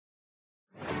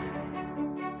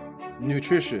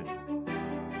nutrition,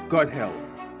 gut health,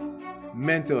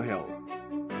 mental health,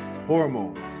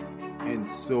 hormones, and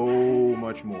so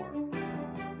much more.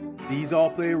 These all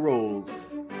play roles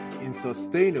in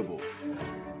sustainable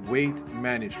weight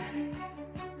management.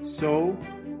 So,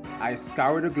 I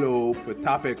scour the globe for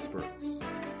top experts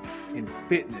in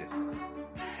fitness,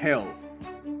 health,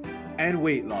 and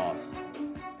weight loss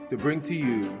to bring to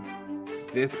you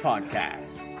this podcast.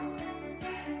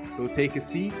 So take a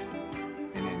seat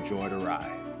and enjoy the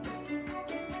ride.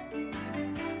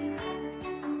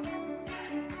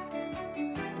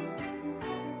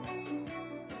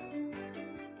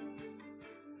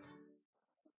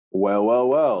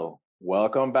 Well.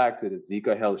 Welcome back to the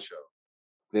Zico Health Show.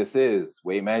 This is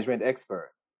weight management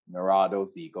expert, Narado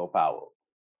Zico Powell.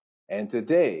 And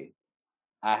today,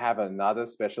 I have another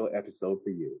special episode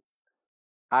for you.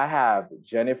 I have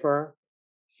Jennifer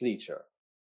Fleischer,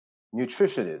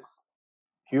 nutritionist,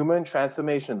 human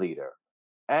transformation leader,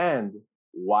 and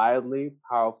wildly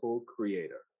powerful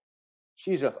creator.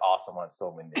 She's just awesome on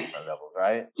so many different levels,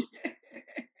 right?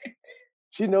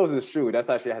 She knows it's true. That's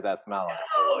how she has that smile on her face.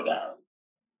 Oh, no.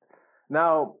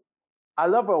 Now, I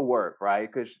love her work, right?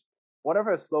 Because one of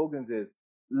her slogans is,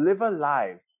 live a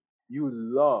life you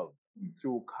love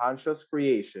through conscious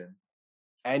creation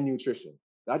and nutrition.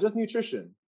 Not just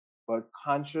nutrition, but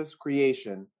conscious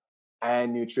creation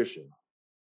and nutrition.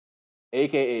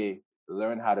 AKA,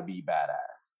 learn how to be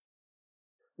badass.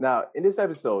 Now, in this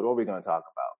episode, what are we going to talk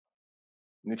about?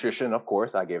 Nutrition, of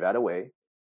course, I gave that away.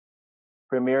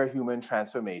 Premier human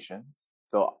transformations.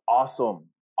 So awesome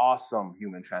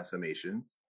human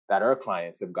transformations that our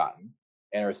clients have gotten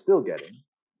and are still getting.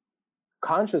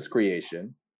 Conscious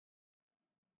creation,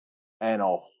 and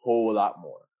a whole lot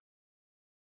more.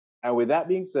 And with that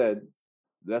being said,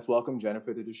 let's welcome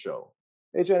Jennifer to the show.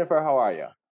 Hey, Jennifer, how are you?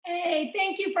 Hey,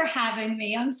 thank you for having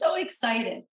me. I'm so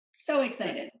excited. So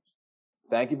excited.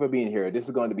 Thank you for being here. This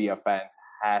is going to be a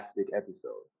fantastic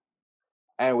episode.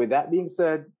 And with that being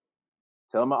said,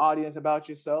 tell my audience about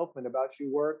yourself and about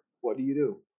your work. What do you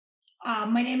do?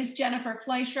 My name is Jennifer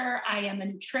Fleischer. I am a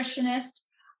nutritionist.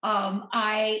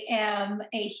 I am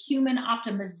a human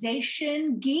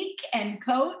optimization geek and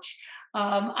coach.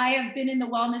 I have been in the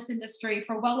wellness industry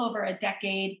for well over a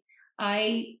decade.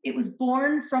 It was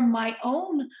born from my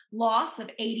own loss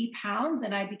of 80 pounds,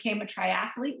 and I became a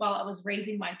triathlete while I was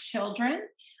raising my children,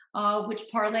 which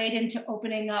parlayed into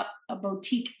opening up a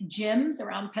boutique gyms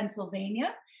around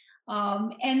Pennsylvania.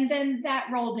 And then that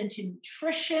rolled into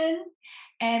nutrition.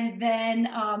 And then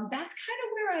that's kind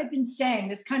of where I've been staying.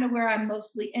 That's kind of where I'm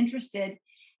mostly interested.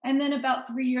 And then about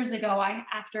 3 years ago,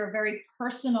 after a very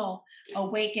personal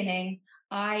awakening,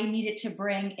 I needed to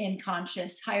bring in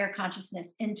higher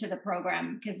consciousness into the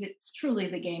program because it's truly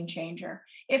the game changer.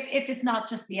 If it's not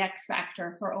just the X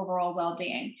factor for overall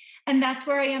well-being. And that's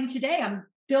where I am today. I'm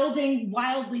building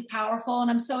Wildly Powerful, and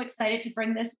I'm so excited to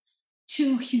bring this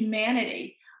to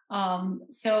humanity.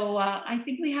 So I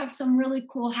think we have some really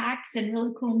cool hacks and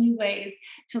really cool new ways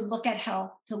to look at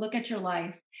health, to look at your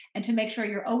life, and to make sure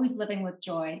you're always living with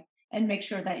joy and make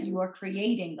sure that you are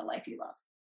creating the life you love.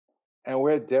 And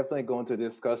we're definitely going to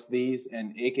discuss these.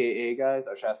 And AKA, guys,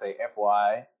 or should I say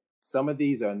FY, some of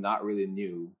these are not really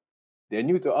new. They're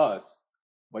new to us,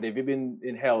 but if you've been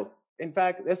in health, in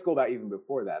fact, let's go back even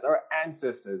before that. Our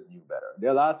ancestors knew better. There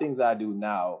are a lot of things that I do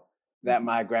now that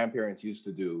my grandparents used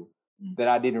to do that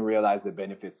I didn't realize the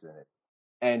benefits in it.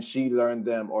 And they learned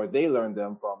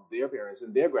them from their parents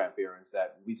and their grandparents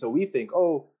so we think,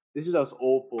 oh, this is just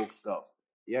old folk stuff.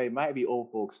 Yeah, it might be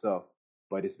old folk stuff,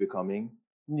 but it's becoming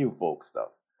new folk stuff.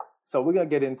 So we're going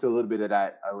to get into a little bit of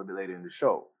that a little bit later in the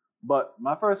show. But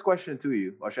my first question to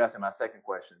you, or should I say my second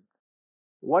question,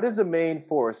 what is the main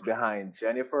force behind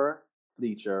Jennifer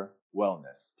Fleischer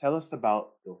Wellness? Tell us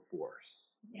about the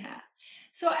force. Yeah.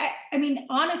 So, I mean,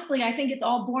 honestly, I think it's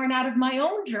all born out of my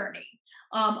own journey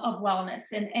of wellness.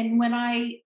 And when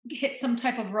I hit some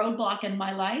type of roadblock in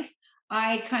my life,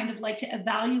 I kind of like to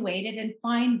evaluate it and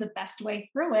find the best way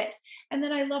through it. And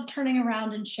then I love turning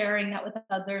around and sharing that with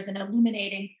others and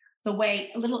illuminating the way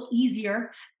a little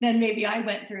easier than maybe I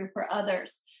went through for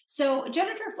others. So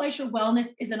Jennifer Fleischer Wellness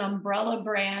is an umbrella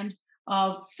brand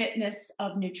of fitness,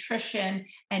 of nutrition,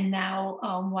 and now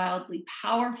Wildly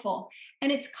Powerful.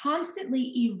 And it's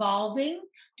constantly evolving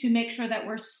to make sure that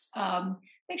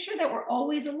we're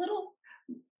always a little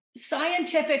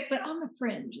scientific, but on the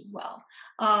fringe as well.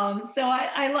 So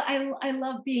I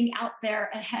love being out there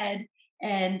ahead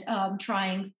and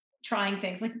trying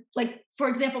things like for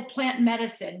example, plant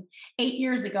medicine 8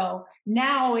 years ago.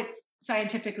 Now it's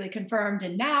scientifically confirmed,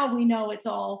 and now we know it's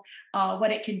all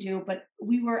what it can do. But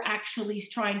we were actually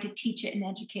trying to teach it and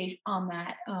educate on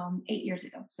that 8 years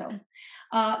ago. So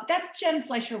that's Jen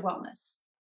Fleischer Wellness.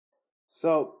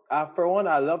 So, for one,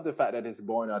 I love the fact that it's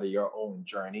born out of your own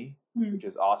journey, Mm. which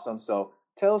is awesome. So,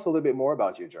 tell us a little bit more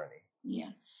about your journey.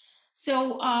 Yeah.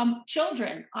 So,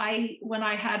 children, when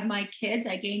I had my kids,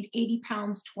 I gained 80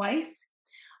 pounds twice.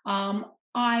 I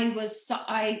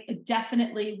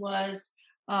definitely was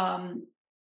um,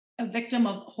 a victim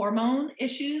of hormone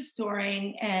issues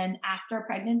during and after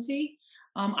pregnancy.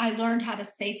 I learned how to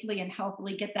safely and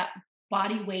healthily get that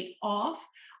body weight off.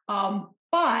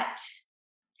 But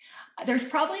there's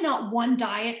probably not one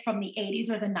diet from the 80s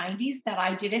or the 90s that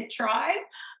I didn't try.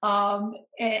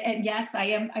 And yes,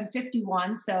 I'm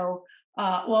 51, so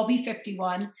well, I'll be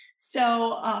 51.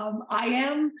 So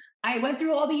I went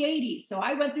through all the 80s. So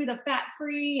I went through the fat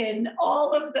free and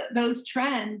all of those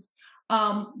trends.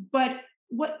 But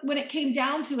when it came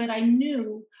down to it, I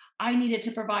knew I needed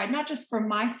to provide not just for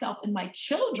myself and my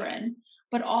children,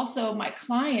 but also my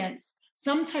clients,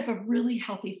 some type of really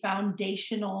healthy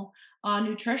foundational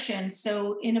nutrition.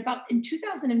 So in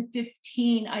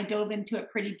 2015, I dove into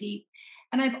it pretty deep,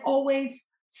 and I've always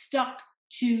stuck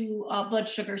to blood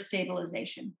sugar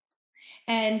stabilization.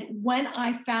 And when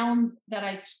I found that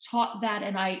I taught that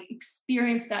and I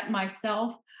experienced that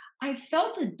myself, I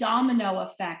felt a domino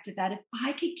effect that if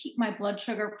I could keep my blood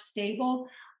sugar stable,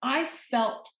 I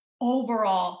felt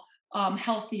overall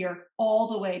healthier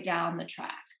all the way down the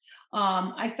track.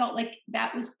 I felt like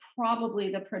that was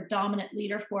probably the predominant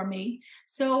leader for me.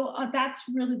 So that's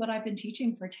really what I've been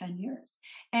teaching for 10 years.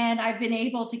 And I've been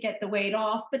able to get the weight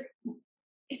off, but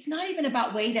it's not even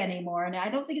about weight anymore. And I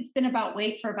don't think it's been about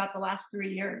weight for about the last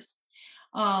 3 years.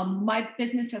 My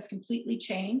business has completely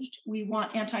changed. We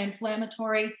want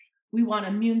anti-inflammatory, we want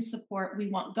immune support, we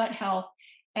want gut health.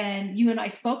 And you and I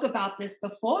spoke about this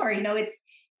before. It's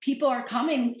people are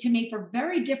coming to me for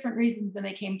very different reasons than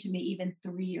they came to me even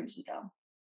 3 years ago.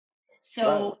 Right.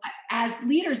 So as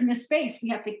leaders in this space, we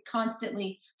have to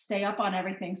constantly stay up on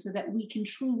everything so that we can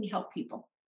truly help people.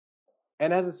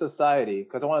 And as a society,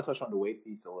 because I want to touch on the weight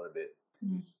piece a little bit.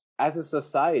 Mm. As a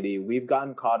society, we've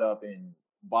gotten caught up in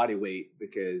body weight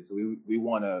because we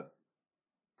want to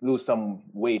lose some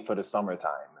weight for the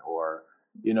summertime, or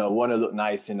want to look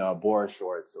nice in board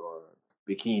shorts or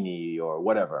bikini or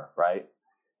whatever, right?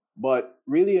 But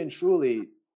really and truly,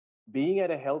 being at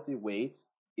a healthy weight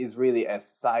is really a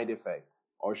side effect,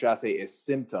 or should I say, a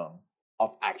symptom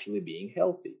of actually being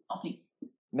healthy. Healthy.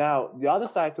 Now, the other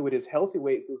side to it is healthy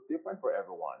weight feels different for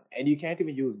everyone, and you can't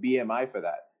even use BMI for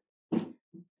that.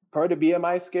 Per the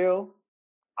BMI scale,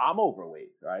 I'm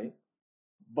overweight, right?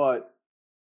 But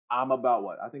I'm about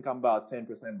what? I think I'm about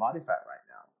 10% body fat right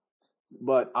now.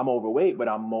 But I'm overweight, but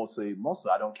I'm mostly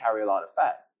I don't carry a lot of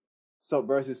fat. So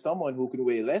versus someone who can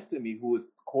weigh less than me, who is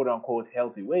quote unquote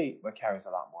healthy weight, but carries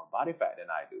a lot more body fat than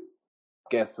I do.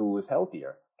 Guess who is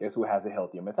healthier? Guess who has a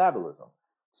healthier metabolism?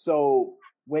 So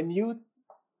when you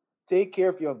take care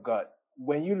of your gut,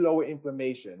 when you lower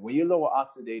inflammation, when you lower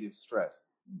oxidative stress,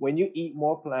 when you eat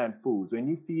more plant foods, when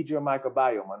you feed your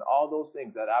microbiome, and all those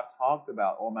things that I've talked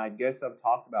about or my guests have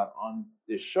talked about on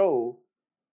this show,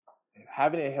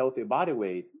 having a healthy body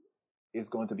weight is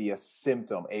going to be a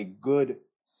symptom, a good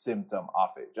symptom of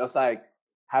it. Just like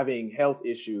having health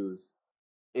issues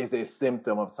is a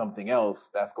symptom of something else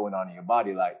that's going on in your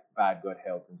body, like bad gut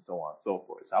health and so on and so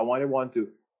forth. So I want to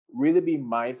really be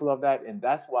mindful of that. And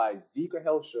that's why Zika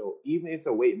Health Show, even if it's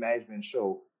a weight management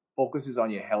show, focuses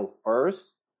on your health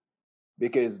first,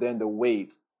 because then the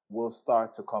weight will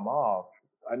start to come off.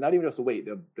 Not even just the weight,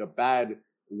 the bad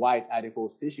white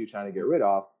adipose tissue trying to get rid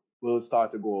of will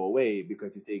start to go away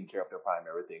because you're taking care of the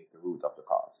primary things, the root of the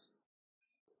cause.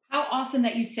 How awesome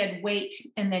that you said weight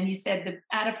and then you said the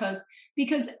adipose,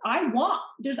 because I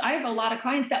have a lot of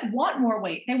clients that want more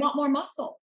weight. They want more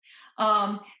muscle.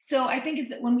 So I think is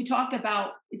that when we talk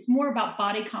about, it's more about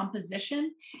body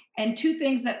composition, and two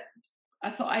things that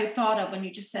I thought of when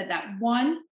you just said that.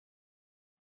 One,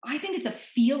 I think it's a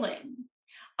feeling.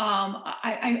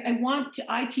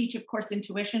 I teach, of course,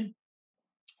 intuition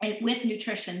with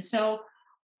nutrition. So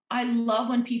I love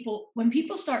when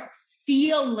people start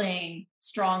feeling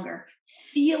stronger,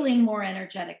 feeling more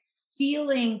energetic,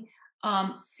 feeling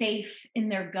safe in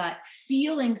their gut,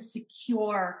 feeling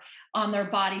secure on their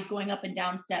bodies going up and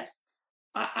down steps.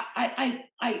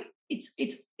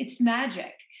 It's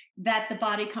magic that the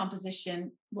body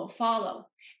composition will follow,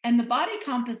 and the body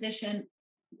composition.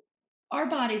 Our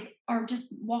bodies are just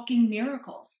walking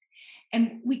miracles.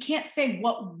 And we can't say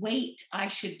what weight I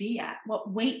should be at, what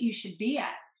weight you should be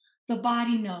at. The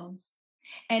body knows.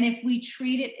 And if we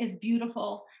treat it as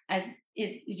beautiful as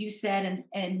you said,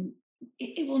 and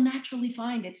it will naturally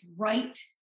find its right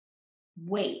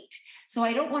weight. So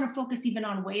I don't want to focus even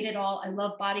on weight at all. I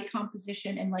love body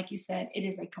composition. And like you said, it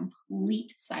is a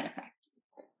complete side effect.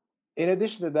 In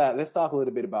addition to that, let's talk a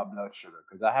little bit about blood sugar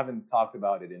because I haven't talked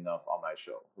about it enough on my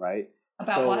show, right?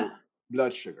 About what? So,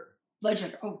 blood sugar. Blood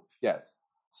sugar. Oh, Yes.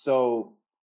 So,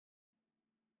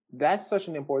 that's such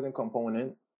an important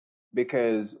component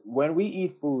because when we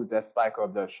eat foods that spike our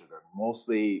blood sugar,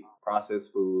 mostly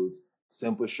processed foods,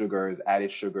 simple sugars,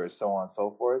 added sugars, so on and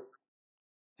so forth,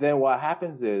 then what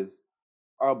happens is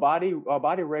our body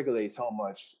regulates how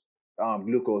much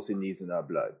glucose it needs in our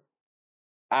blood.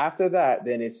 After that,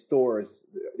 then it stores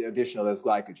the additional as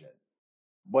glycogen,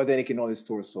 but then it can only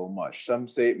store so much. Some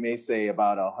may say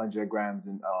about 100 grams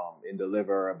in the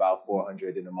liver, about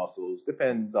 400 in the muscles.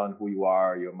 Depends on who you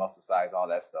are, your muscle size, all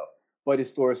that stuff. But it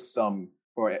stores some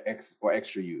for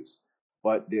extra use.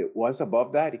 But what's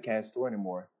above that, it can't store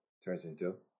anymore. Turns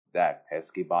into that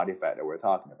pesky body fat that we're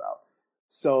talking about.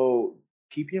 So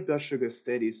keeping your blood sugar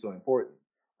steady is so important.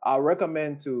 I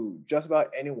recommend to just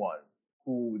about anyone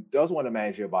who does want to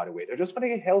manage your body weight or just want to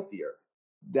get healthier,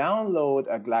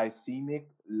 download a glycemic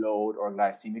load or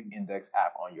glycemic index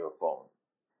app on your phone.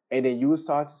 And then you will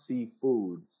start to see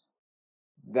foods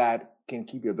that can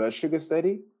keep your blood sugar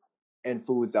steady and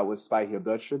foods that will spike your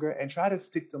blood sugar, and try to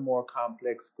stick to more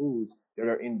complex foods that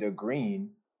are in the green.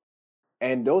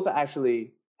 And those are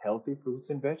actually healthy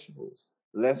fruits and vegetables,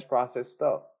 less processed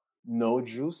stuff, no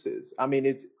juices. I mean,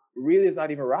 it's really is not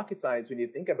even rocket science when you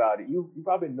think about it. You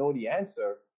probably know the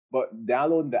answer, but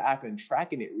downloading the app and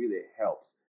tracking it really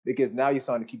helps because now you're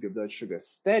starting to keep your blood sugar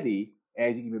steady.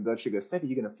 And as you keep your blood sugar steady,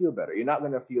 you're gonna feel better. You're not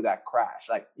gonna feel that crash.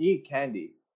 Like you eat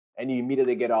candy and you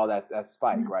immediately get all that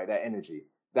spike, right? That energy,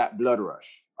 that blood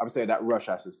rush. I would say that rush,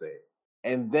 I should say.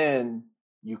 And then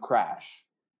you crash.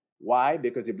 Why?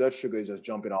 Because your blood sugar is just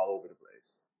jumping all over the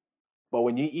place. But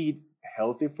when you eat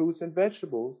healthy fruits and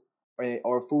vegetables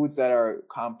or foods that are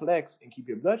complex and keep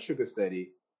your blood sugar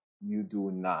steady, you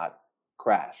do not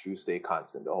crash. You stay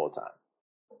constant the whole time.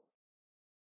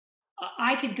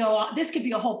 I could go on. This could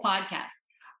be a whole podcast.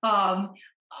 Um,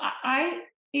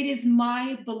 it is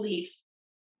my belief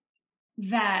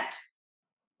that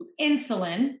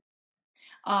insulin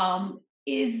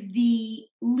is the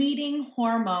leading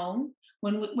hormone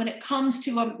when it comes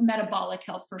to a metabolic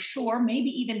health, for sure, maybe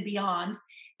even beyond,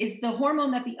 is the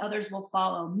hormone that the others will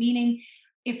follow. Meaning,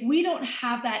 if we don't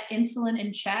have that insulin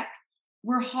in check,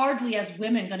 we're hardly as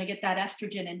women going to get that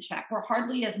estrogen in check. We're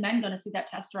hardly as men going to see that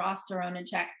testosterone in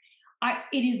check.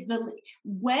 It is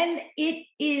when it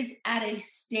is at a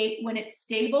state when it's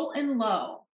stable and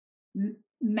low,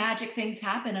 magic things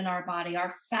happen in our body.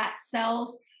 Our fat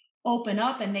cells open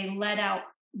up and they let out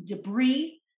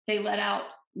debris. They let out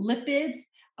lipids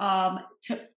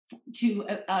to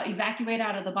evacuate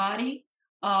out of the body.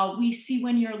 We see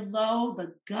when you're low,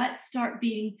 the guts start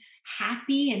being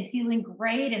happy and feeling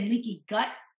great, and leaky gut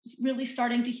really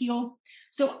starting to heal.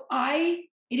 So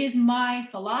it is my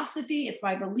philosophy, it's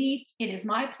my belief, it is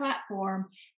my platform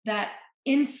that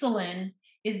insulin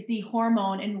is the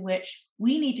hormone in which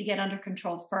we need to get under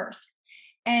control first.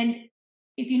 And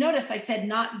if you notice, I said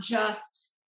not just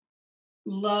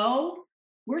low,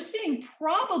 we're seeing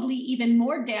probably even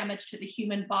more damage to the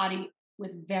human body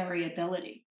with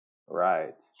variability.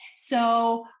 Right.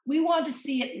 So we want to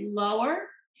see it lower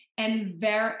and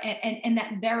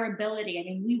that variability. I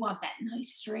mean, we want that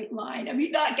nice straight line. I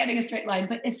mean, not getting a straight line,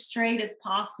 but as straight as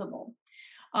possible.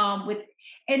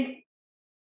 And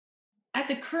at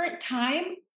the current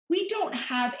time, we don't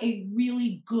have a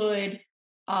really good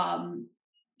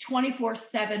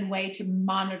 24/7 way to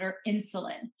monitor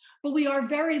insulin, but we are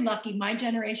very lucky. My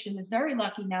generation is very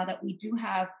lucky now that we do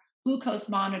have glucose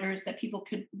monitors that people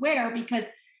could wear because,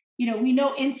 we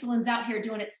know insulin's out here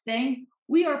doing its thing.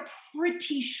 We are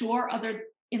pretty sure,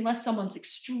 unless someone's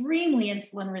extremely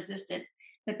insulin resistant,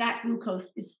 that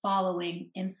glucose is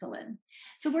following insulin.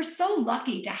 So we're so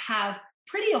lucky to have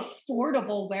pretty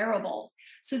affordable wearables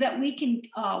so that we can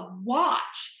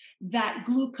watch that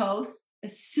glucose,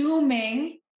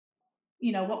 assuming,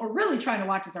 what we're really trying to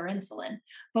watch is our insulin.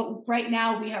 But right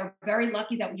now we are very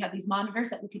lucky that we have these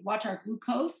monitors that we could watch our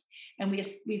glucose, and we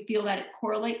feel that it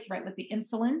correlates right with the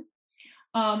insulin.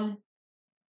 And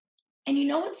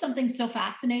what's something so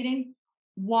fascinating?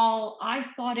 While I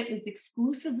thought it was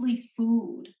exclusively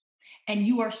food, and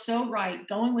you are so right,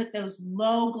 going with those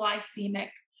low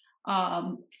glycemic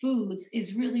foods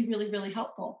is really, really, really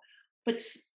helpful. But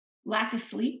lack of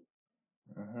sleep,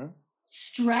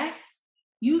 stress,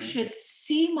 you should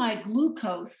see my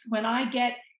glucose when I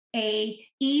get a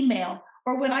email.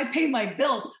 Or when I pay my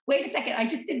bills, wait a second, I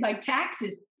just did my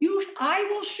taxes. I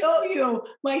will show you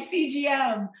my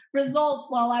CGM results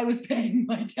while I was paying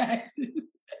my taxes.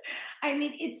 I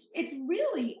mean, it's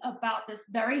really about this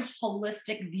very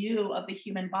holistic view of the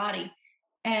human body,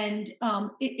 and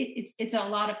it's a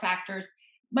lot of factors.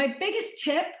 My biggest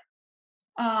tip,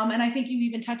 and I think you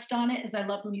even touched on it, is I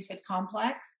love when you said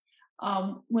complex.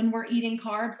 When we're eating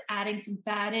carbs, adding some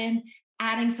fat in,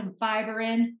 adding some fiber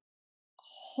in,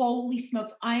 holy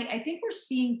smokes, I think we're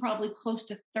seeing probably close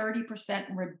to 30%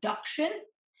 reduction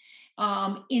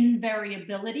in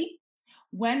variability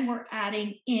when we're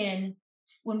adding in,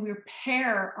 when we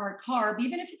pair our carb,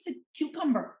 even if it's a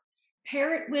cucumber,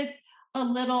 pair it with a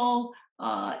little,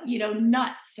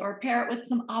 nuts, or pair it with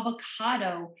some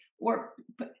avocado, or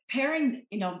pairing,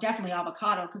 definitely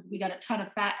avocado, because we got a ton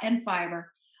of fat and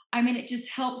fiber. I mean, it just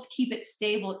helps keep it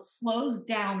stable. It slows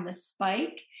down the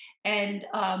spike. And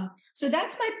so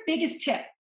that's my biggest tip.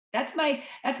 That's my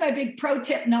big pro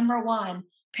tip number one.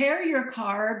 Pair your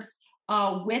carbs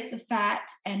with the fat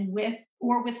and with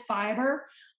fiber,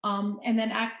 and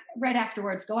then right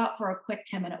afterwards, go out for a quick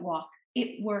 10-minute walk.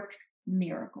 It works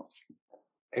miracles.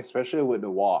 Especially with the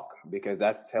walk, because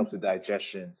that helps with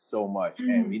digestion so much.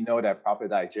 And we know that proper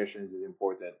digestion is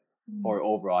important for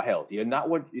overall health. You're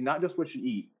not just what you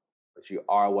eat, but you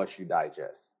are what you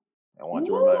digest. I want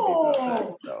to remind people of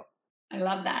that. So I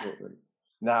love that.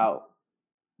 Now,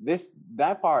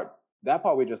 that part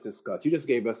we just discussed, you just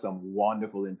gave us some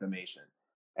wonderful information.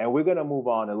 And we're gonna move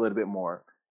on a little bit more.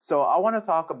 So I want to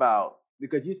talk about,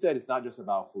 because you said it's not just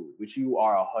about food, which you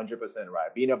are 100%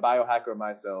 right. Being a biohacker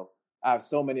myself, I have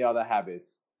so many other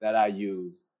habits that I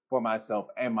use for myself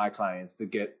and my clients to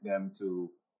get them to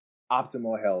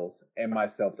optimal health and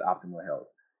myself to optimal health.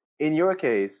 In your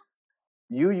case,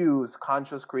 you use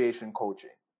conscious creation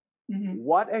coaching. Mm-hmm.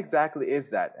 What exactly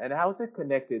is that, and how is it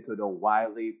connected to the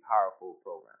Wildly Powerful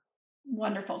program?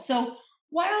 Wonderful. So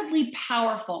Wildly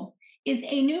Powerful is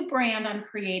a new brand I'm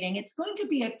creating. It's going to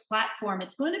be a platform.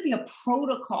 It's going to be a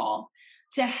protocol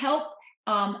to help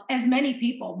as many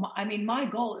people. I mean, my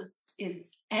goal is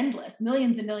endless.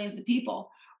 Millions and millions of people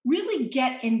really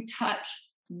get in touch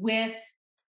with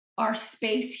our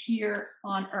space here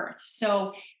on Earth.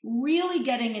 So really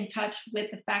getting in touch with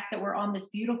the fact that we're on this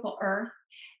beautiful Earth,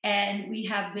 and we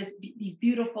have these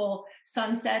beautiful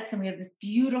sunsets, and we have this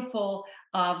beautiful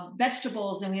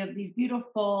vegetables, and we have these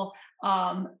beautiful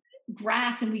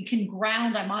grass, and we can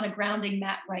ground. I'm on a grounding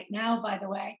mat right now, by the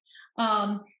way.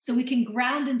 So we can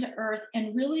ground into Earth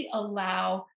and really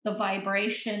allow the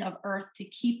vibration of Earth to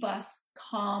keep us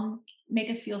calm, make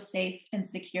us feel safe and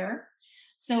secure.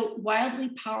 So Wildly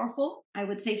Powerful, I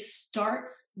would say,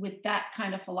 starts with that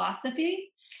kind of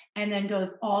philosophy, and then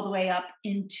goes all the way up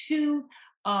into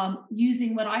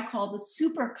using what I call the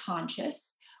super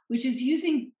conscious, which is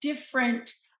using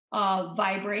different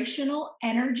vibrational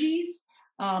energies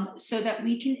so that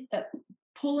we can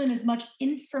pull in as much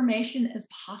information as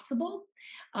possible.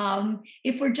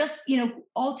 If we're just,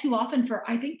 all too often,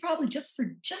 I think probably just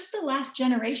the last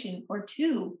generation or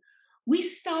two, we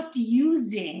stopped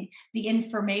using the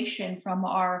information from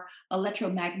our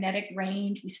electromagnetic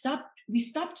range. We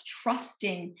stopped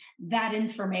trusting that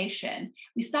information.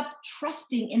 We stopped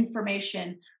trusting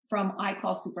information from, I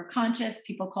call superconscious.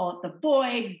 People call it the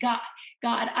void, God.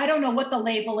 I don't know what the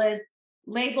label is.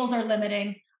 Labels are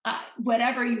limiting,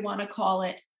 whatever you want to call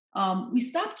it. We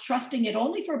stopped trusting it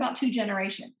only for about 2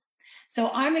 generations. So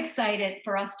I'm excited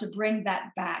for us to bring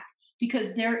that back,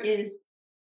 because there is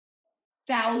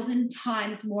 1,000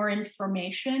 times more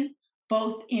information,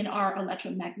 both in our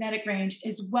electromagnetic range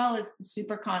as well as the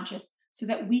superconscious, so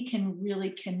that we can really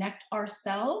connect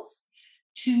ourselves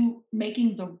to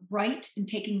making the right and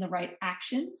taking the right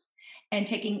actions and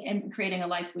creating a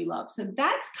life we love. So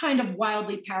that's kind of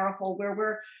Wildly Powerful,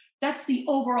 where that's the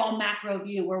overall macro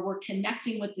view, where we're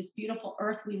connecting with this beautiful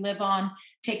Earth we live on,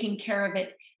 taking care of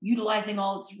it, utilizing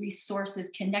all its resources,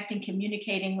 connecting,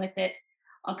 communicating with it,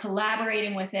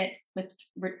 collaborating with it, with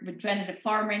regenerative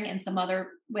farming and some other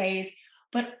ways,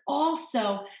 but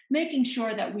also making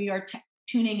sure that we are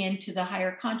tuning into the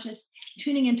higher conscious,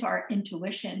 tuning into our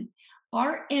intuition.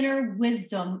 Our inner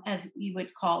wisdom, as we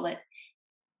would call it,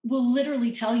 will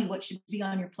literally tell you what should be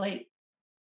on your plate.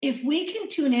 If we can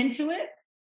tune into it,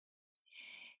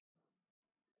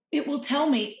 it will tell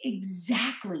me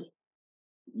exactly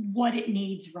what it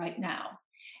needs right now.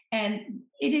 And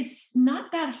it is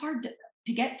not that hard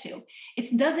to get to.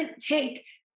 It doesn't take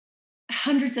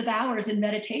hundreds of hours in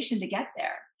meditation to get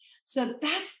there. So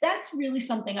that's really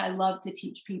something I love to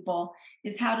teach people,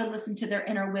 is how to listen to their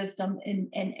inner wisdom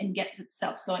and get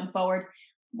themselves going forward.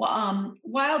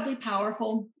 Wildly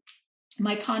Powerful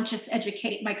my conscious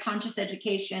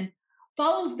education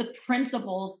follows the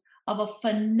principles of a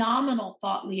phenomenal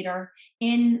thought leader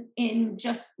in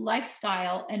just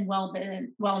lifestyle and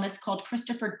wellness called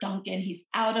Christopher Duncan. He's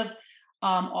out of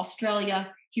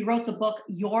Australia. He wrote the book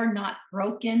You're Not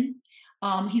Broken.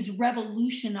 He's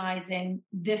revolutionizing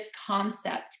this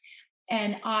concept,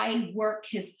 and I work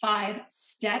his 5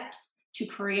 steps to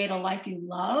create a life you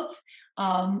love.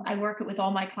 I work it with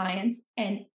all my clients,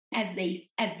 and as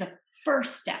the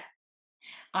first step,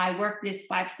 I work this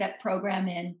 5-step program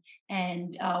in,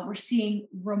 and we're seeing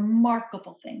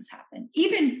remarkable things happen.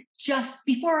 Even just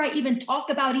before I even talk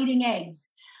about eating eggs,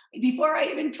 before I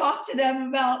even talk to them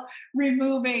about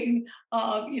removing,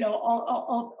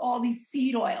 all these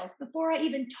seed oils, before I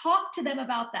even talk to them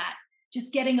about that,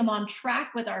 just getting them on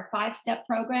track with our 5-step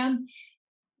program,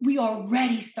 we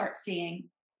already start seeing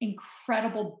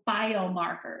incredible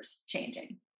biomarkers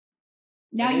changing.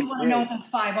 Now you want to know what those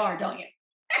 5 are, don't you?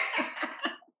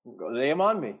 Go lay them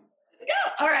on me.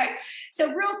 All right.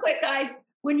 So real quick, guys,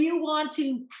 when you want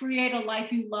to create a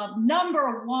life you love,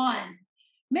 number 1,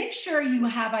 make sure you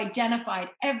have identified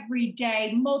every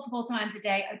day, multiple times a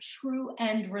day, a true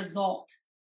end result.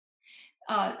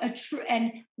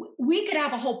 And we could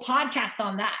have a whole podcast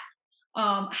on that.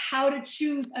 How to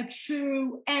choose a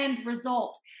true end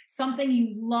result, something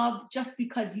you love just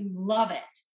because you love it.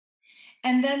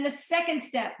 And then the second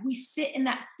step, we sit in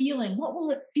that feeling. What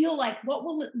will it feel like? What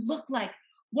will it look like?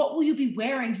 What will you be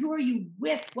wearing? Who are you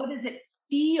with? What does it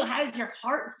feel? How does your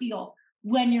heart feel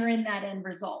when you're in that end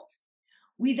result?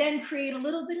 We then create a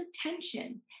little bit of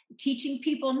tension, teaching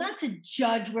people not to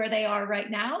judge where they are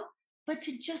right now, but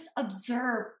to just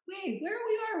observe, wait, where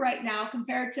we are right now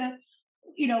compared to,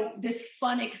 this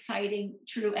fun, exciting,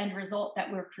 true end result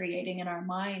that we're creating in our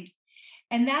mind.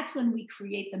 And that's when we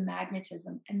create the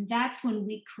magnetism. And that's when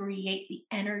we create the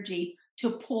energy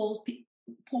to pull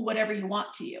whatever you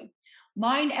want to you.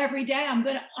 Mine every day, I'm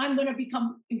gonna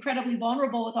become incredibly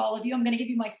vulnerable with all of you. I'm gonna give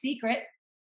you my secret.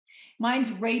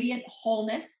 Mine's radiant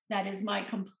wholeness. That is my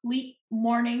complete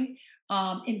morning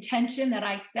intention that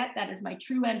I set. That is my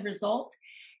true end result.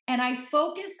 And I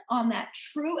focus on that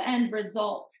true end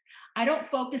result. I don't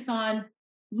focus on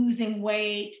losing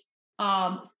weight,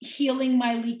 healing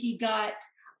my leaky gut.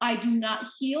 I do not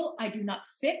heal. I do not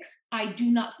fix. I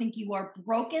do not think you are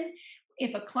broken.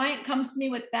 If a client comes to me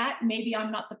with that, maybe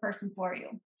I'm not the person for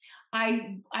you.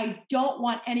 I don't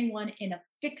want anyone in a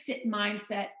fix-it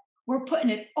mindset. We're putting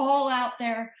it all out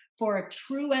there for a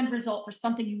true end result, for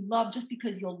something you love just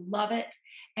because you'll love it,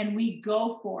 and we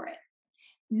go for it.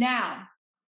 Now,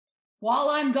 while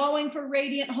I'm going for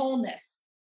radiant wholeness,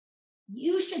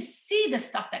 you should see the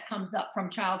stuff that comes up from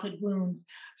childhood wounds,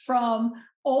 from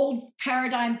old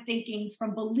paradigm thinkings,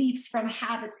 from beliefs, from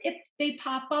habits. If they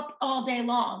pop up all day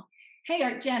long.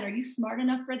 Hey, Jen, are you smart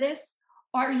enough for this?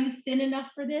 Are you thin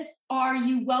enough for this? Are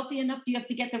you wealthy enough? Do you have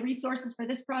to get the resources for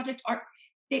this project?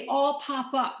 They all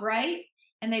pop up, right?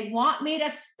 And they want me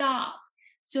to stop.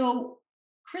 So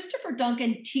Christopher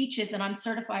Duncan teaches, and I'm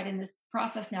certified in this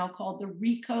process now, called the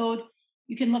Recode.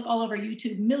 You can look all over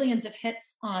YouTube, millions of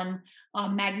hits on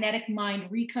magnetic mind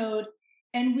recode.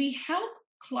 And we help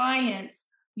clients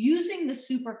using the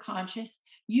superconscious,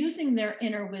 using their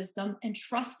inner wisdom, and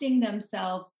trusting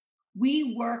themselves.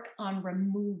 We work on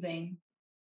removing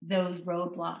those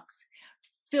roadblocks,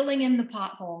 filling in the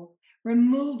potholes,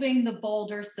 removing the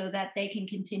boulders so that they can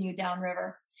continue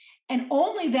downriver. And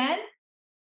only then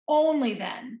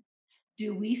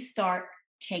do we start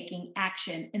taking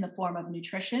action in the form of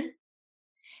nutrition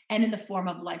and in the form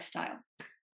of lifestyle.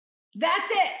 That's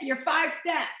it, your 5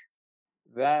 steps.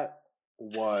 That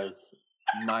was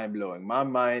mind-blowing. My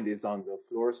mind is on the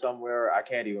floor somewhere. I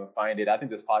can't even find it. I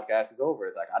think this podcast is over.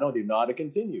 It's like, I don't even know how to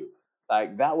continue.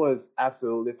 Like, that was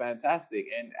absolutely fantastic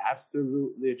and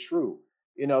absolutely true.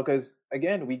 Because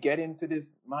again, we get into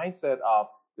this mindset of,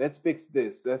 let's fix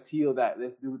this, let's heal that,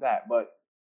 let's do that. But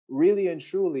really and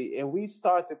truly, and we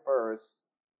start to first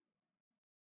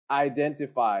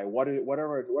identify what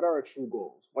are our true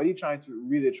goals. What are you trying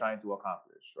to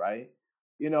accomplish, right?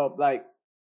 Like,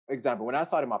 example, when I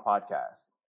started my podcast,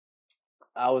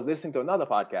 I was listening to another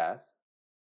podcast,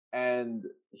 and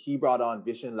he brought on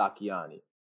Vishen Lakiani.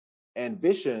 And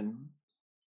Vishen,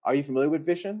 are you familiar with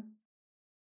Vishen?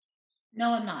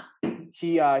 No, I'm not.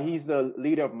 He's the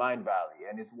leader of Mind Valley,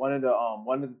 and it's one of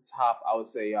the top, I would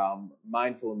say,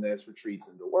 mindfulness retreats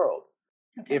in the world,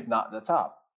 okay, if not the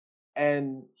top.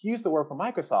 And he used to work for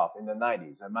Microsoft in the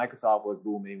 90s, and Microsoft was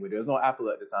booming. There was no Apple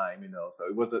at the time, so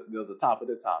it was the top of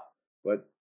the top. But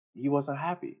he wasn't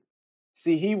happy.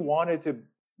 See, he wanted to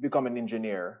become an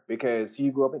engineer because he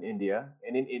grew up in India,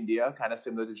 and in India, kind of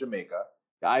similar to Jamaica,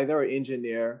 You're either an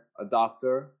engineer, a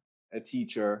doctor, a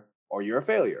teacher, or you're a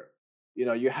failure.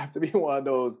 You have to be one of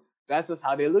those. That's just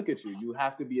how they look at you. You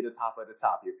have to be the top of the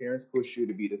top. Your parents push you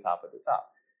to be the top of the top.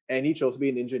 And he chose to be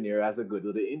an engineer as a good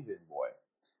little Indian boy.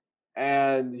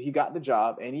 And he got the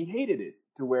job and he hated it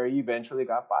to where he eventually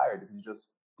got fired because he just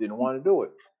didn't want to do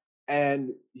it.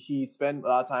 And he spent a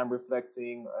lot of time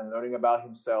reflecting and learning about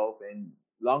himself. And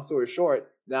long story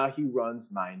short, now he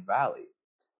runs Mind Valley.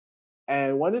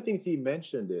 And one of the things he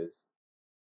mentioned is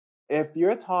if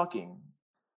you're talking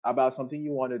about something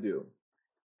you want to do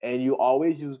and you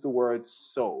always use the word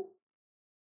so,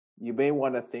 you may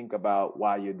want to think about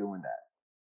why you're doing that.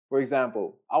 For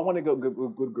example, I want to go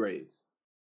good grades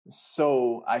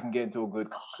so I can get into a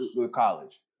good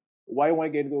college. Why do I want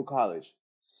to get into a college?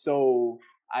 So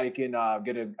I can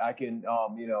get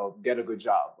a good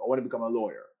job. I want to become a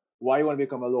lawyer. Why do you want to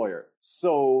become a lawyer?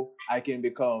 So I can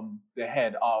become the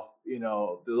head of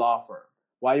the law firm.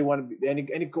 Why you want to be, and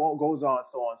it goes on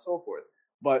so on and so forth.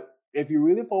 But if you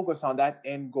really focus on that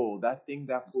end goal, that thing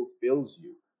that fulfills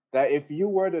you, that if you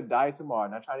were to die tomorrow,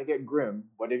 not trying to get grim,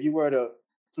 but if you were to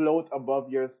float above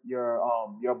your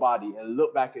body and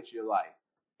look back at your life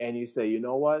and you say, you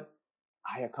know what?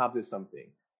 I accomplished something.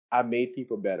 I made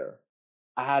people better.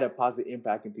 I had a positive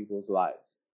impact in people's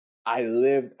lives. I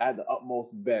lived at the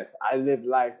utmost best. I lived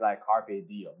life like carpe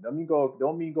diem. Don't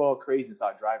mean go crazy and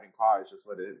start driving cars just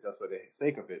for the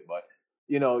sake of it. But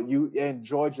you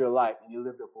enjoyed your life and you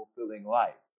lived a fulfilling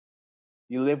life.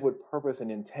 You live with purpose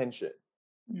and intention.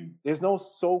 There's no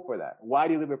soul for that. Why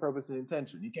do you live with purpose and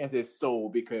intention? You can't say soul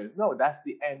because no, that's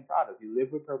the end product. You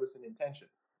live with purpose and intention.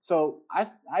 So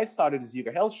I started this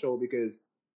Yuga Health Show because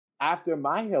after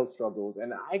my health struggles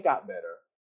and I got better,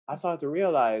 I started to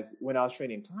realize when I was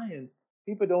training clients,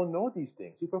 people don't know these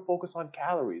things. People focus on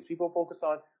calories, people focus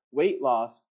on weight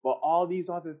loss, but all these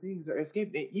other things are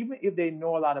escaped. Even if they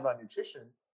know a lot about nutrition,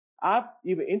 I've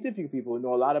even interviewed people who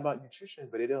know a lot about nutrition,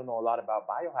 but they don't know a lot about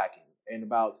biohacking and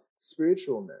about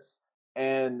spiritualness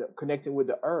and connecting with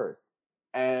the earth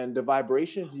and the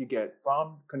vibrations you get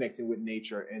from connecting with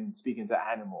nature and speaking to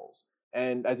animals.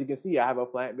 And as you can see, I have a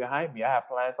plant behind me. I have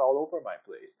plants all over my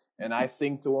place. And I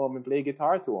sing to them and play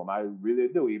guitar to them. I really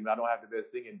do. Even though I don't have the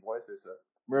best singing voice. It's a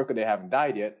miracle they haven't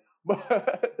died yet.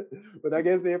 But I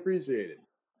guess they appreciate it.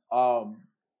 Um,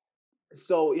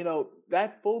 so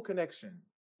that full connection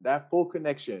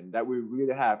that we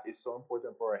really have is so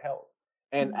important for our health.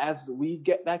 And as we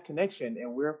get that connection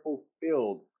and we're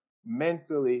fulfilled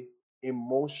mentally,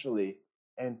 emotionally,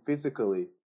 and physically,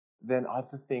 then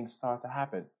other things start to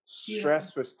happen.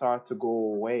 Stress will start to go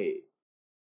away.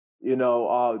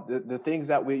 The things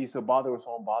that we used to bother us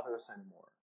won't bother us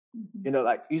anymore.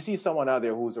 Like you see someone out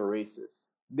there who's a racist.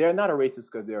 They're not a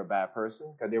racist because they're a bad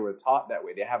person, because they were taught that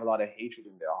way. They have a lot of hatred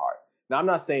in their heart. Now, I'm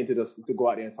not saying to go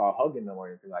out there and start hugging them or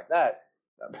anything like that.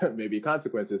 Maybe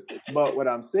consequences. But what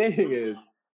I'm saying is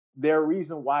there are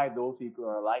reasons why those people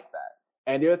are like that.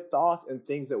 And their thoughts and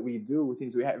things that we do,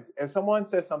 things we have. If someone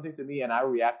says something to me and I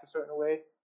react a certain way,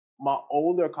 my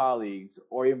older colleagues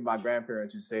or even my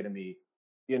grandparents would say to me,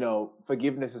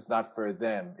 forgiveness is not for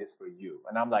them, it's for you.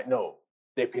 And I'm like, no,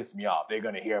 they piss me off. They're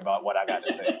going to hear about what I got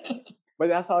to say. But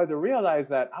that's how I had to realize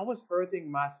that I was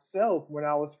hurting myself when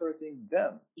I was hurting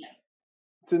them. Yeah.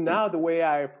 So now the way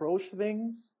I approach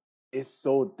things is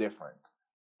so different.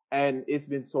 And it's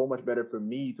been so much better for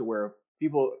me to where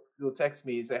people will text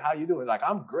me and say, how you doing? Like,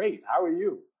 I'm great. How are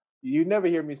you? You never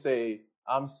hear me say,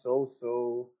 I'm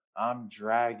so, I'm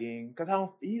dragging, because I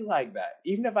don't feel like that.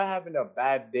 Even if I'm having a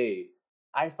bad day,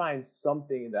 I find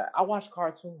something that I watch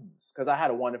cartoons because I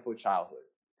had a wonderful childhood.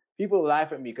 People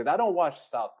laugh at me because I don't watch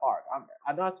South Park.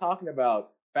 I'm not talking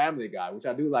about Family Guy, which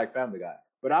I do like Family Guy,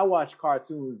 but I watch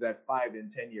cartoons that 5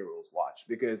 and 10-year-olds watch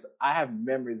because I have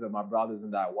memories of my brothers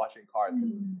and I watching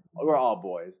cartoons. We're all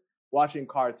boys watching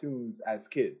cartoons as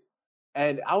kids.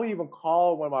 And I would even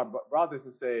call one of my brothers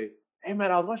and say, hey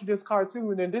man, I was watching this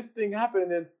cartoon and this thing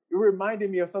happened and it reminded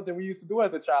me of something we used to do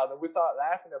as a child, and we start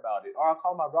laughing about it. Or I'll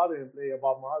call my brother and play a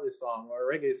Bob Marley song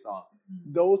or a reggae song.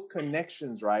 Those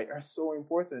connections, right, are so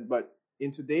important. But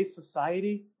in today's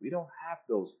society, we don't have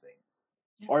those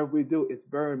things. Or if we do, it's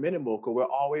very minimal because we're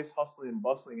always hustling and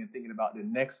bustling and thinking about the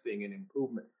next thing and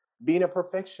improvement. Being a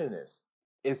perfectionist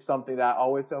is something that I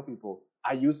always tell people.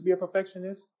 I used to be a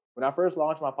perfectionist. When I first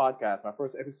launched my podcast, my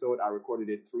first episode, I recorded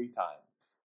it 3 times.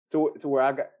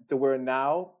 To where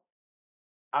now,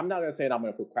 I'm not gonna say I'm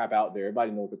gonna put crap out there.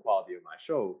 Everybody knows the quality of my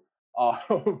show.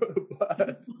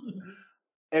 But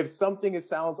if something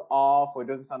sounds off or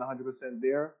doesn't sound 100%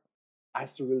 there, I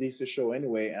still release the show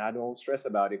anyway, and I don't stress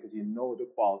about it because you know the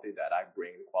quality that I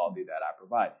bring, the quality that I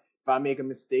provide. If I make a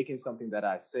mistake in something that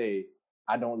I say,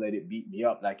 I don't let it beat me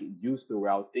up like it used to,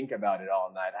 where I'll think about it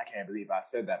all night. I can't believe I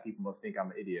said that. People must think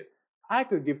I'm an idiot. I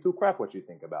could give two crap what you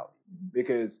think about me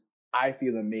because I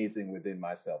feel amazing within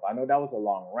myself. I know that was a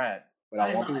long rant, but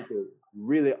I I want love people it. to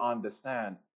really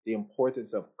understand the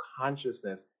importance of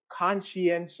consciousness,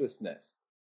 conscientiousness.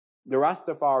 The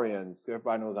Rastafarians,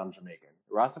 everybody knows I'm Jamaican.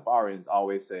 The Rastafarians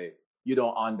always say, you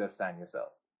don't understand yourself.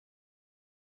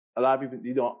 A lot of people,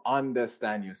 you don't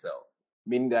understand yourself,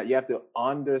 meaning that you have to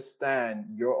understand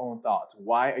your own thoughts.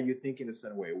 Why are you thinking a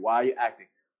certain way? Why are you acting?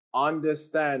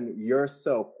 Understand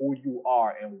yourself, who you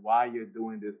are, and why you're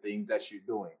doing the things that you're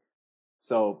doing.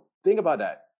 So think about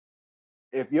that.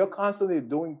 If you're constantly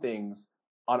doing things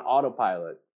on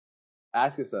autopilot,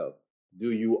 ask yourself,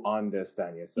 do you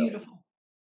understand yourself? Beautiful.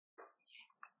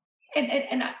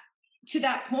 And to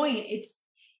that point,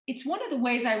 it's one of the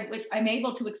ways I'm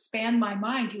able to expand my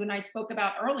mind. You and I spoke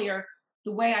about earlier,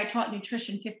 the way I taught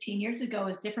nutrition 15 years ago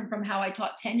is different from how I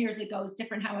taught 10 years ago, is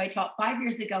different how I taught 5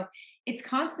 years ago. It's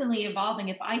constantly evolving.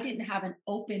 If I didn't have an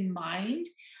open mind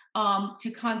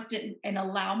to constant and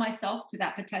allow myself to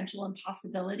that potential and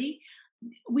possibility,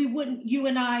 we wouldn't, you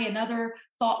and I and other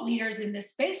thought leaders in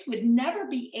this space would never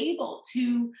be able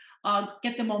to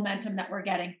get the momentum that we're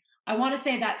getting. I want to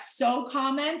say that so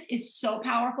comment is so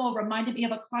powerful. Reminded me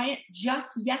of a client just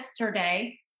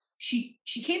yesterday. She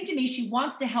came to me. She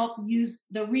wants to help use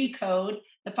the recode,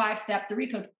 the 5-step, the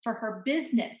recode for her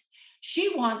business.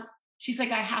 She's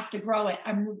like, I have to grow it.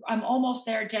 I'm almost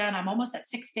there, Jen. I'm almost at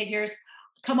 6 figures.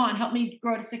 Come on, help me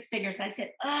grow to 6 figures. I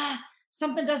said,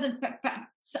 something doesn't,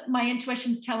 my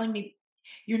intuition's telling me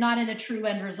you're not in a true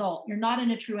end result. You're not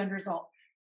in a true end result.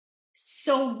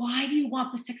 So why do you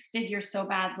want the 6 figures so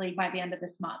badly by the end of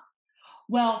this month?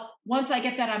 Well, once I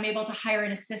get that, I'm able to hire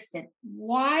an assistant.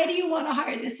 Why do you want to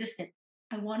hire the assistant?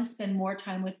 I want to spend more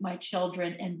time with my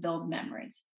children and build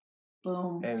memories.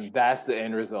 Boom. And that's the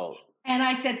end result. And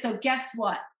I said, so guess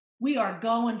what? We are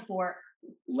going for it.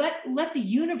 Let the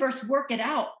universe work it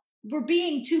out. We're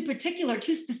being too particular,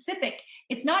 too specific.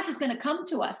 It's not just going to come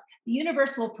to us. The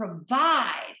universe will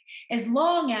provide as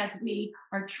long as we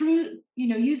are true,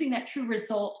 using that true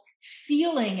result,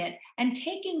 feeling it, and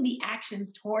taking the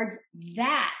actions towards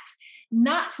that,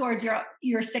 not towards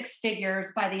your 6 figures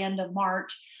by the end of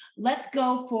March. Let's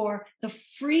go for the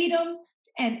freedom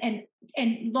and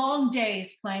long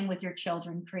days playing with your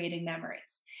children, creating memories.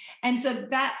 And so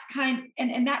that's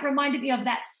and that reminded me of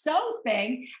that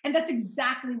thing. And that's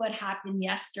exactly what happened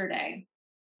yesterday.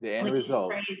 The end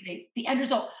result. Crazy. The end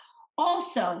result.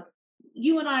 Also,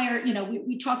 you and I are,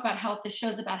 we talk about health. This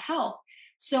show's about health.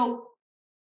 So,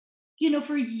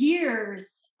 for years,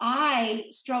 I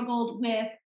struggled with,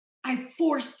 I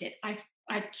forced it. I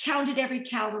counted every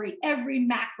calorie, every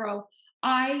macro.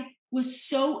 I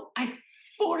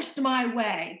forced my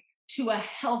way to a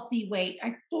healthy weight.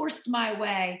 I forced my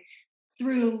way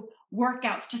through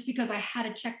workouts just because I had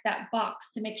to check that box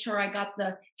to make sure I got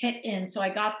the HIIT in. So I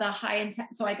got the high intent.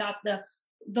 So I got the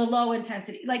low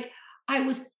intensity. Like I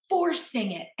was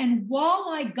forcing it. And while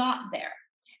I got there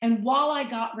and while I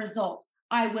got results,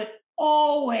 I would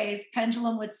always,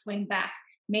 pendulum would swing back.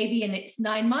 Maybe in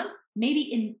 9 months,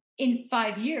 maybe in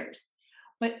 5 years.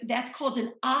 But that's called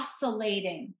an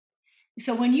oscillating.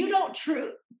 So when you don't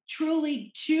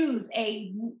truly choose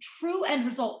a true end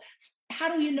result,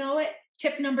 how do you know it?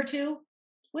 Tip number 2,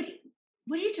 what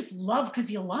do you just love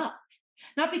because you love?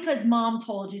 Not because mom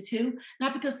told you to,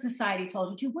 not because society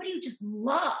told you to. What do you just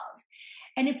love?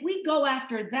 And if we go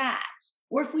after that,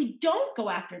 or if we don't go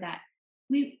after that,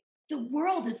 the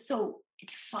world is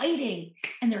it's fighting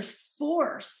and there's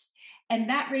force. And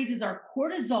that raises our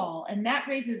cortisol and that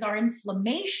raises our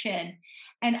inflammation.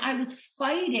 And I was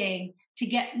fighting to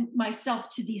get myself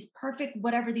to these perfect,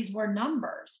 whatever these were,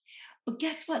 numbers. But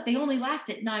guess what? They only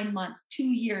lasted 9 months, 2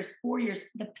 years, 4 years.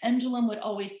 The pendulum would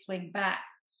always swing back.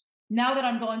 Now that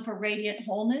I'm going for radiant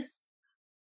wholeness,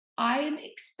 I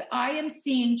am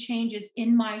seeing changes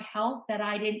in my health that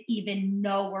I didn't even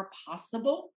know were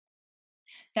possible.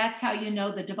 That's how you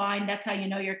know the divine. That's how you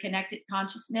know your connected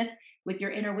consciousness with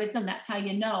your inner wisdom. That's how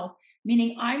you know.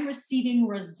 Meaning I'm receiving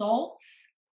results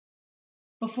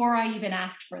before I even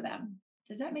asked for them.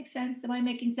 Does that make sense? Am I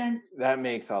making sense? That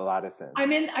makes a lot of sense.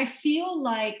 I feel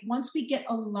like once we get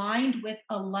aligned with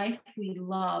a life we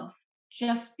love,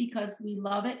 just because we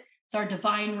love it, it's our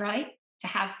divine right to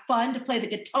have fun, to play the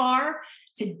guitar,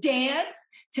 to dance,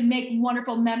 to make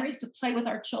wonderful memories, to play with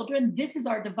our children. This is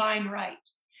our divine right.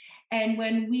 And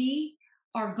when we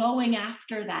are going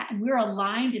after that and we're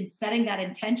aligned and setting that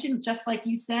intention, just like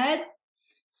you said,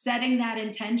 setting that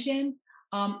intention,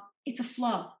 it's a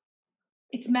flow.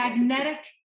 It's magnetic.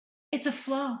 It's a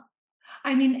flow.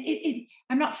 I mean,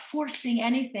 I'm not forcing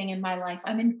anything in my life.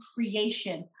 I'm in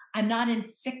creation. I'm not in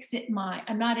fix it mind.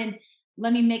 I'm not in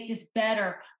let me make this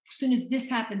better. As soon as this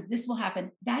happens, this will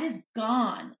happen. That is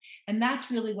gone. And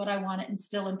that's really what I want to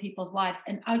instill in people's lives.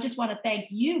 And I just want to thank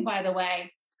you, by the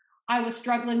way. I was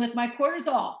struggling with my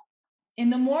cortisol in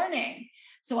the morning.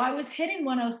 So I was hitting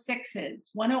 106s,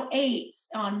 108s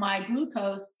on my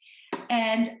glucose.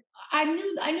 And I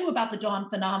knew about the dawn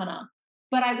phenomenon,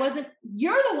 but I wasn't,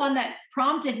 you're the one that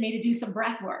prompted me to do some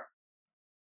breath work.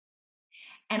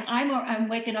 And I'm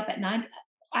waking up at 9.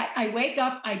 I wake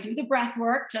up, I do the breath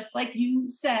work, just like you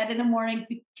said in the morning,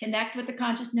 connect with the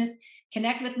consciousness,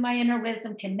 connect with my inner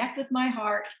wisdom, connect with my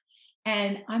heart.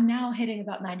 And I'm now hitting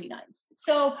about 99s.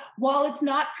 So while it's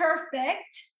not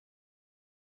perfect,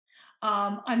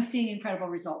 I'm seeing incredible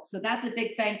results. So that's a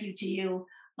big thank you to you,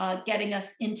 getting us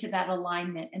into that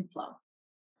alignment and flow.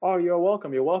 Oh, you're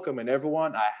welcome. You're welcome. And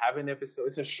everyone, I have an episode.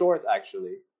 It's a short,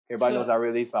 actually. Everybody knows I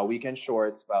release my weekend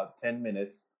shorts, about 10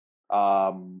 minutes,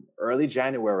 early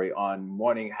January on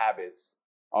morning habits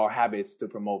or habits to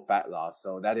promote fat loss.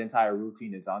 So that entire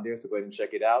routine is on there. So go ahead and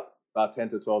check it out. About 10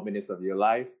 to 12 minutes of your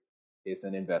life. It's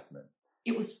an investment.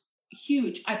 It was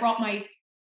huge. I brought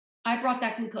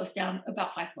that glucose down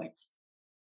about 5 points.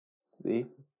 See,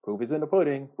 proof is in the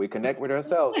pudding. We connect with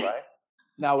ourselves, right?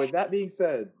 Now, with that being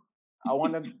said, I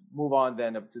want to move on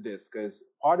then up to this, because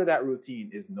part of that routine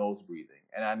is nose breathing.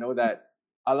 And I know that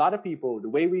a lot of people, the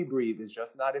way we breathe is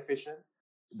just not efficient.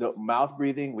 The mouth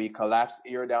breathing, we collapse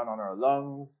air down on our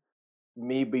lungs.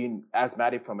 Me being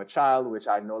asthmatic from a child, which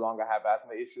I no longer have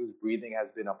asthma issues, breathing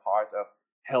has been a part of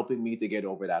helping me to get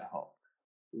over that hump.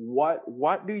 What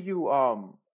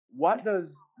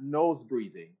does nose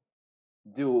breathing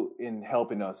do in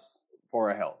helping us for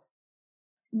our health?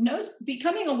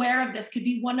 Becoming aware of this could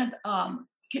be one of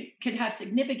could have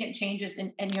significant changes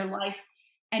in your life,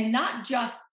 and not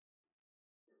just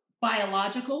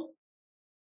biological.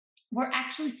 We're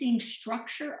actually seeing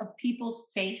structure of people's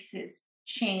faces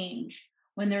change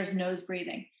when there's nose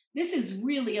breathing. This is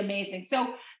really amazing.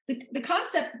 So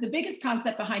the biggest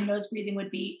concept behind nose breathing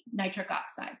would be nitric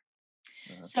oxide.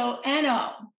 Uh-huh. So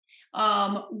NO.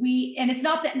 And it's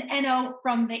not that an NO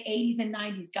from the 80s and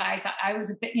 90s, guys. I was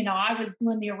a bit, I was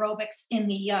doing the aerobics in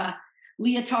the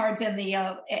leotards and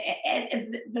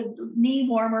the knee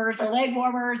warmers or leg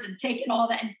warmers and taking all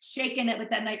that and shaking it with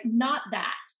that night.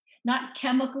 Not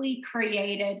chemically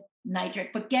created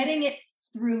nitric, but getting it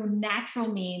through natural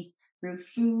means, through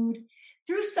food,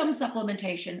 through some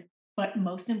supplementation, but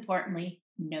most importantly,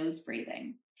 nose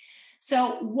breathing.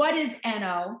 So what is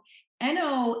NO?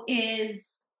 NO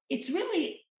it's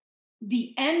really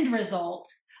the end result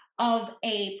of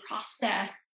a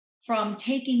process from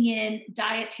taking in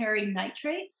dietary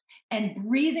nitrates and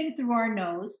breathing through our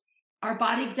nose. Our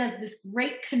body does this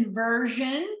great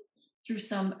conversion through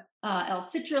some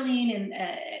L-citrulline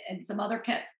and some other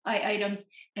items,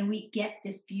 and we get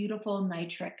this beautiful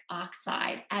nitric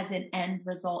oxide as an end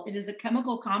result. It is a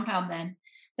chemical compound then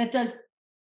that does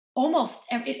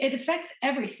it affects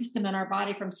every system in our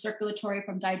body, from circulatory,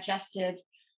 from digestive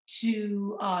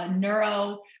to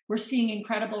neuro. We're seeing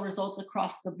incredible results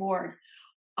across the board.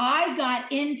 I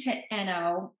got into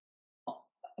NO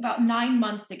about 9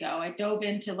 months ago. I dove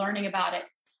into learning about it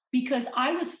because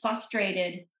I was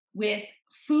frustrated with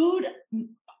food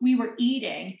we were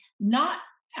eating not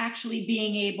actually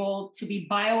being able to be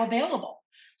bioavailable.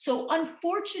 So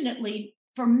unfortunately,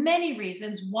 for many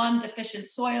reasons, 1, deficient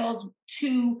soils,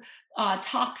 2,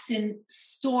 toxin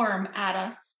storm at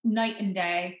us night and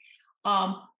day.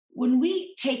 When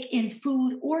we take in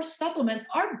food or supplements,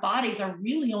 our bodies are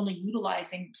really only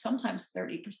utilizing sometimes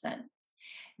 30%.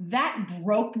 That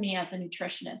broke me as a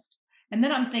nutritionist. And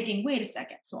then I'm thinking, wait a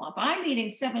second. So if I'm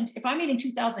eating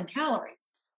 2,000 calories,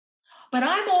 but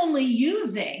I'm only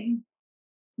using,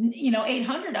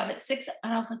 800 of it,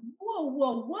 and I was like,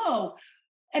 whoa.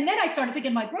 And then I started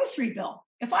thinking my grocery bill.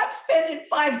 If I'm spending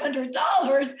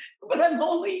 $500, but I'm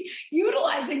only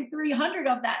utilizing 300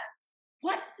 of that,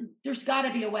 there's got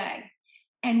to be a way.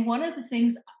 And one of the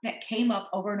things that came up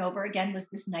over and over again was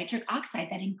this nitric oxide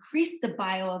that increased the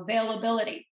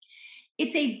bioavailability.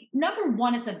 Number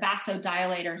one, it's a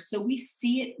vasodilator. So we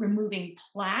see it removing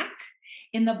plaque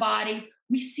in the body.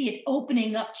 We see it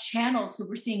opening up channels. So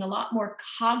we're seeing a lot more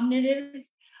cognitive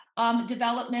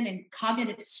development and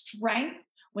cognitive strength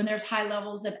when there's high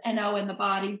levels of NO in the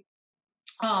body.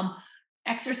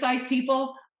 Exercise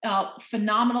people,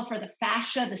 phenomenal for the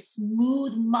fascia, the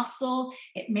smooth muscle.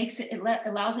 It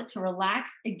allows it to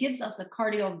relax. It gives us a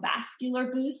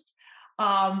cardiovascular boost.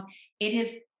 It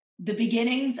is the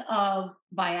beginnings of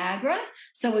Viagra.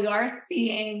 So we are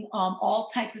seeing all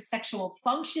types of sexual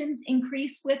functions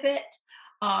increase with it.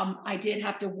 I did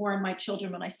have to warn my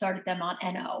children when I started them on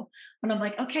NO. And I'm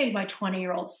like, okay, my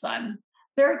 20-year-old son,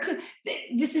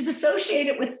 this is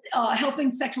associated with helping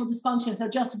sexual dysfunction. So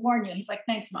just warn you. He's like,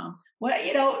 thanks, mom. Well,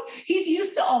 he's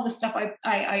used to all the stuff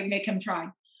I make him try.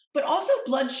 But also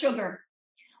blood sugar.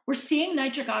 We're seeing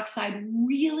nitric oxide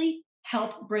really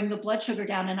help bring the blood sugar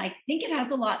down. And I think it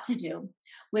has a lot to do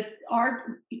with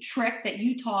our trick that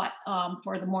you taught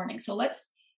for the morning. So let's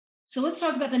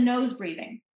talk about the nose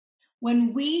breathing.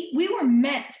 When we were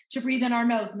meant to breathe in our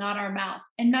nose, not our mouth.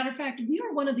 And matter of fact, we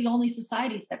are one of the only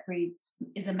societies that breathes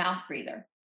is a mouth breather.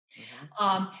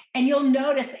 Mm-hmm. And you'll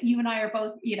notice, you and I are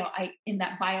both, in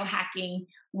that biohacking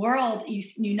world,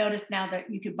 you notice now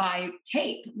that you could buy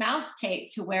mouth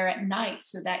tape to wear at night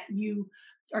so that you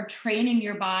are training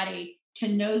your body to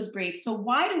nose breathe. So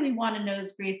why do we want to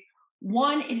nose breathe?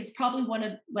 One, it is probably one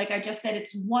of, like I just said,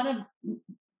 it's one of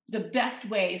the best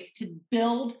ways to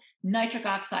build nitric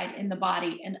oxide in the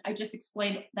body. And I just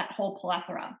explained that whole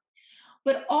plethora.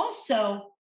 But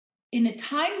also, in a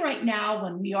time right now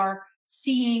when we are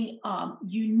seeing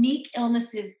unique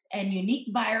illnesses and unique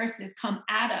viruses come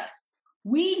at us,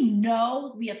 we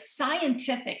have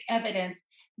scientific evidence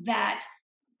that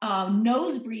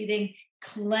nose breathing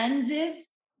cleanses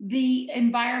the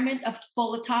environment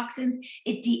full of toxins.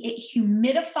 It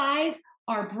humidifies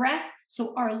our breath,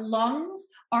 so our lungs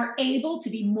are able to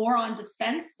be more on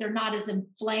defense. They're not as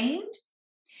inflamed.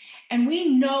 And we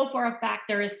know for a fact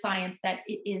there is science that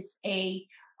it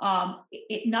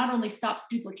not only stops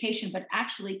duplication, but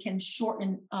actually can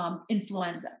shorten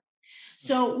influenza.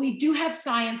 So we do have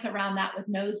science around that with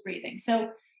nose breathing.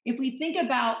 So if we think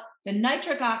about the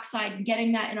nitric oxide and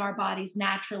getting that in our bodies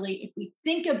naturally, if we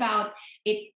think about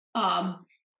it,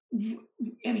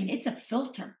 it's a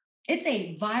filter. It's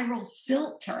a viral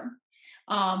filter,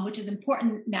 which is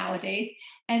important nowadays.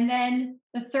 And then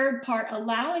the third part,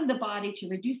 allowing the body to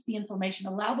reduce the inflammation,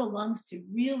 allow the lungs to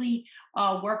really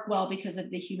work well because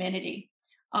of the humidity.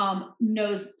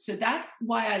 So that's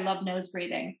why I love nose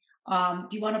breathing. Do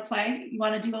you want to play? You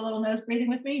want to do a little nose breathing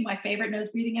with me? My favorite nose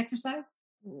breathing exercise?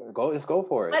 Let's go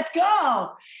for it. Let's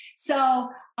go. So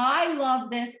I love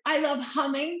this. I love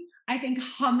humming. I think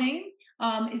humming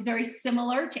is very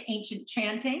similar to ancient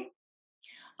chanting.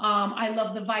 I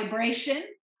love the vibration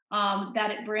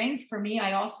that it brings. For me,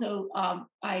 I also,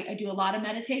 I do a lot of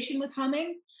meditation with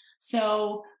humming.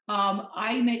 So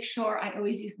I make sure I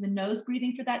always use the nose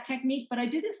breathing for that technique, but I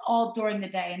do this all during the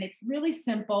day, and it's really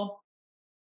simple.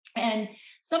 And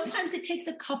sometimes it takes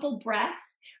a couple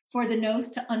breaths for the nose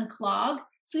to unclog.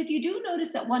 So if you do notice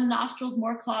that one nostril is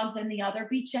more clogged than the other,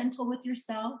 be gentle with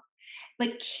yourself,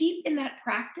 but keep in that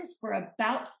practice for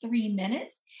about 3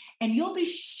 minutes. And you'll be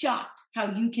shocked how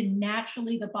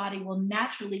the body will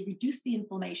naturally reduce the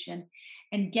inflammation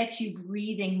and get you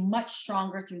breathing much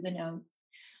stronger through the nose.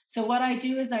 So what I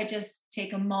do is I just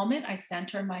take a moment, I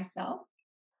center myself.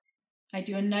 I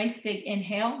do a nice big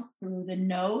inhale through the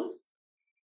nose.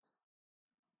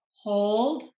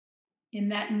 Hold. In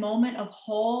that moment of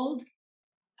hold,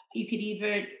 you could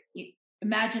either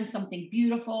imagine something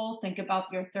beautiful, think about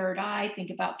your third eye, think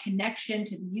about connection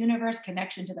to the universe,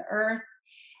 connection to the earth.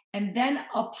 And then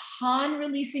upon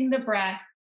releasing the breath,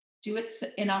 do it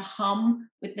in a hum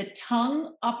with the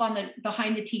tongue up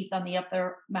behind the teeth on the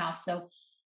upper mouth. So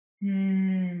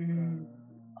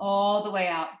all the way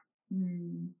out.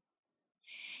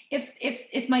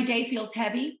 If my day feels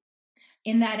heavy,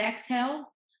 in that exhale,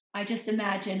 I just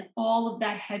imagine all of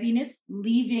that heaviness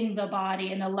leaving the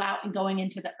body and going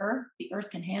into the earth. The earth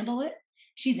can handle it.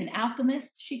 She's an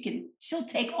alchemist. She'll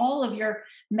take all of your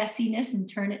messiness and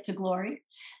turn it to glory.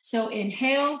 So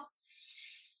inhale,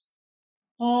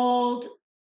 hold,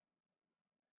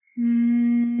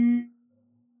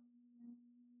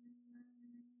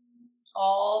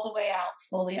 all the way out,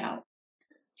 fully out.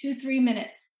 2-3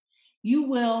 minutes. You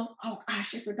will, oh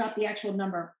gosh, I forgot the actual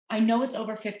number. I know it's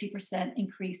over 50%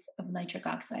 increase of nitric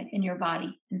oxide in your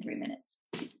body in 3 minutes.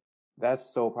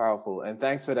 That's so powerful. And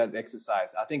thanks for that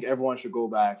exercise. I think everyone should go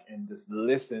back and just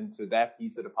listen to that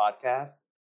piece of the podcast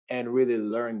and really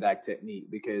learn that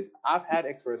technique, because I've had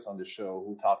experts on the show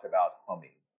who talked about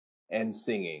humming and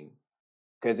singing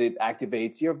because it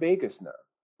activates your vagus nerve,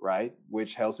 right?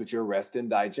 Which helps with your rest and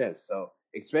digest. So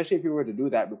especially if you were to do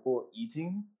that before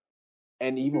eating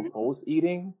and even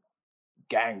post-eating,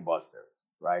 gangbusters,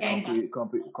 right?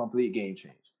 Complete game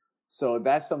change. So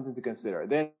that's something to consider.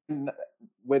 Then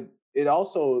with it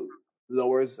also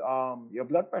lowers your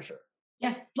blood pressure.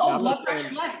 Yeah, blood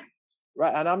pressure, yes.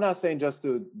 Right, and I'm not saying just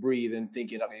to breathe and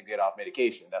think you're not going to get off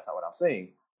medication. That's not what I'm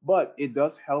saying. but it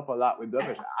does help a lot with blood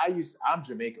pressure. I'm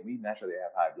Jamaican. We naturally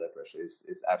have high blood pressure.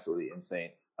 It's absolutely insane.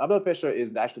 My blood pressure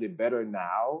is actually better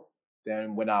now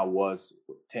than when I was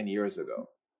 10 years ago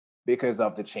because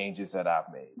of the changes that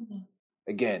I've made. Mhm.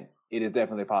 Again, it is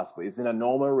definitely possible. It's in a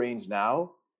normal range now.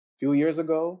 A few years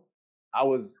ago, I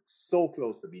was so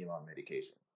close to being on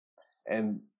medication.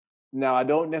 And now I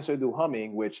don't necessarily do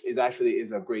humming, which is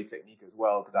a great technique as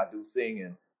well because I do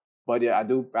sing but yeah, I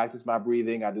do practice my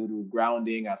breathing. I do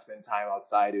grounding. I spend time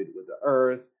outside with the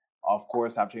earth. Of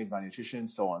course, I've changed my nutrition,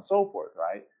 so on and so forth,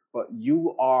 right? But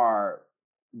you are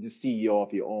the CEO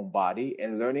of your own body,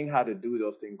 and learning how to do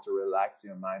those things to relax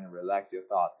your mind and relax your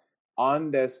thoughts,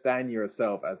 understand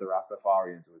yourself, as the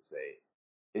Rastafarians would say,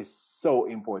 is so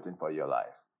important for your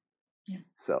life. Yeah.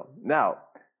 So now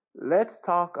let's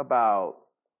talk about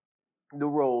the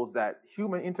roles that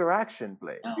human interaction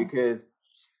play, because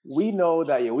we know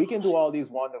that we can do all these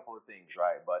wonderful things,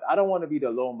 right? But I don't want to be the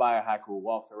lone biohacker who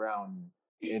walks around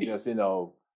and just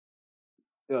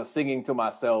singing to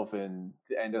myself and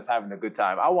just having a good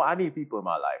time. I need people in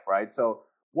my life, right? So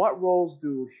what roles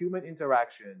do human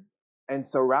interaction and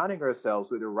surrounding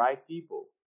ourselves with the right people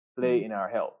play in our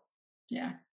health?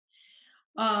 Yeah.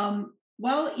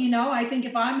 Well, I think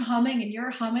if I'm humming and you're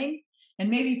humming, and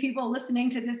maybe people listening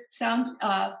to this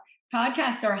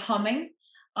podcast are humming,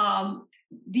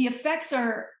 the effects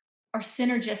are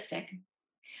synergistic.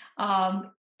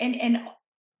 And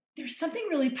there's something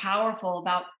really powerful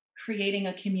about creating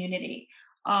a community.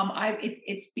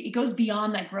 It goes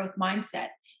beyond that growth mindset.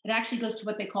 It actually goes to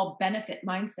what they call benefit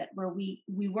mindset, where we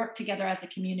work together as a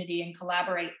community and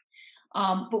collaborate.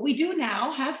 But we do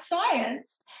now have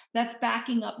science that's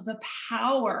backing up the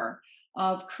power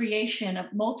of creation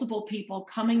of multiple people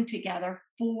coming together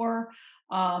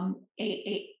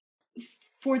a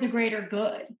for the greater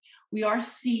good. We are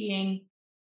seeing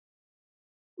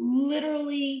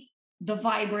literally the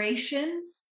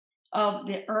vibrations of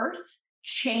the earth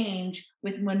change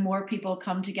with when more people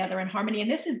come together in harmony.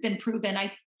 And this has been proven.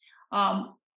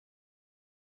 Um,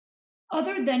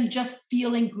 Other than just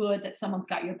feeling good that someone's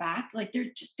got your back, like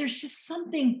there's just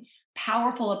something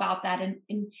powerful about that. And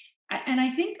I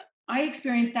think I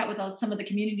experienced that with some of the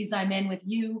communities I'm in with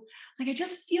you. Like I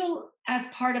just feel as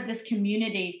part of this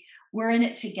community, we're in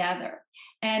it together.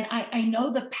 And I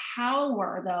know the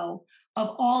power though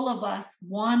of all of us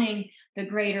wanting the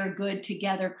greater good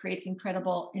together creates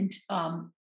incredible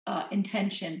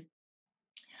intention.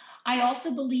 I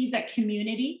also believe that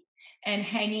community and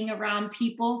hanging around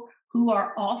people who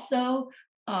are also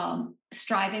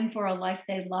striving for a life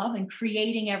they love and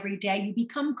creating every day, you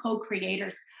become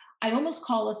co-creators. I almost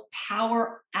call us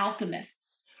power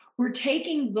alchemists. We're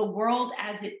taking the world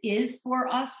as it is for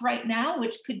us right now,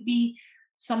 which could be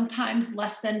sometimes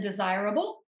less than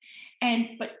desirable.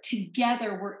 But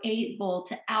together we're able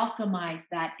to alchemize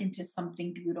that into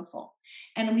something beautiful.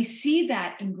 And we see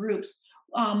that in groups.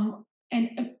 And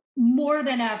more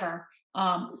than ever,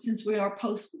 since we are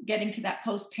getting to that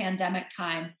post-pandemic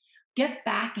time, get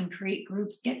back and create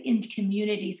groups, get into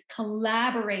communities,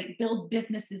 collaborate, build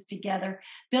businesses together,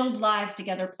 build lives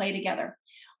together, play together.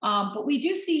 But we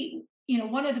do see,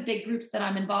 one of the big groups that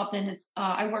I'm involved in is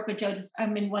I work with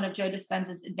I'm in one of Joe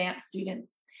Dispenza's advanced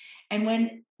students. And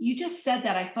when you just said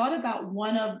that, I thought about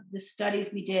one of the studies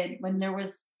we did when there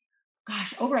was,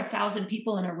 over 1,000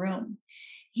 people in a room.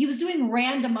 He was doing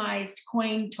randomized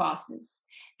coin tosses.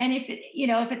 And if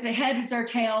it's a heads or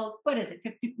tails, what is it?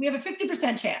 50, we have a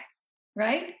 50% chance,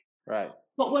 right? Right.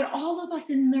 But when all of us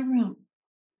in the room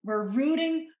were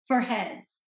rooting for heads,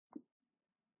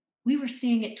 we were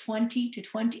seeing it 20 to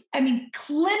 20. I mean,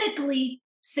 clinically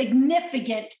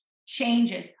significant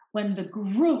changes when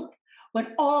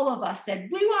all of us said,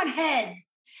 we want heads.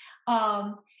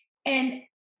 And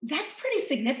that's pretty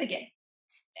significant.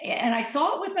 And I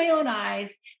saw it with my own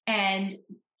eyes, and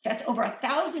that's over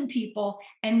 1,000 people.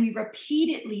 And we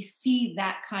repeatedly see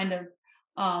that kind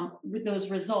of with those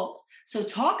results. So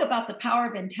talk about the power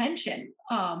of intention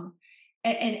and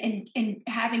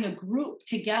having a group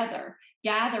together,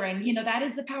 gathering, that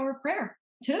is the power of prayer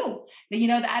too.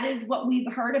 That is what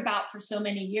we've heard about for so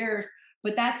many years,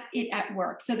 but that's it at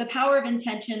work. So the power of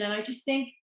intention. And I just think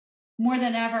more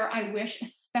than ever, I wish,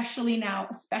 especially now,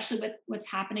 especially with what's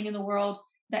happening in the world,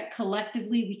 that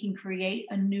collectively we can create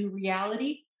a new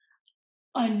reality,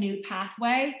 a new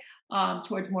pathway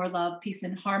towards more love, peace,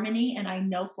 and harmony. And I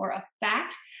know for a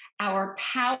fact, our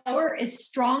power is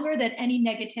stronger than any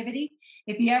negativity.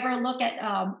 If you ever look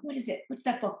at, what is it? What's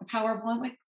that book? The Power of One,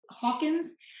 like Hawkins,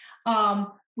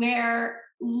 where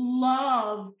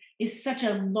love is such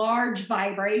a large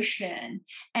vibration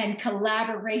and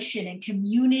collaboration and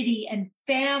community and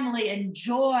family and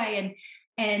joy. And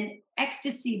and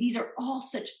ecstasy. These are all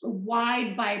such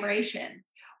wide vibrations,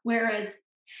 whereas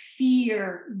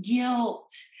fear, guilt,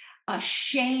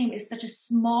 shame is such a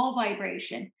small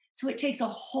vibration. So it takes a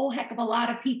whole heck of a lot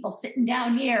of people sitting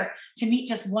down here to meet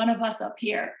just one of us up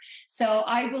here. So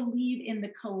I believe in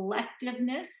the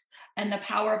collectiveness and the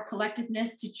power of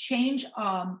collectiveness to change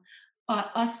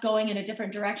us going in a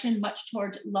different direction, much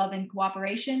towards love and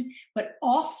cooperation, but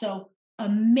also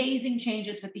amazing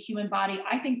changes with the human body.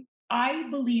 I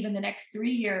believe in the next 3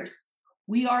 years,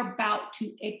 we are about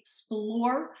to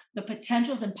explore the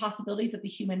potentials and possibilities of the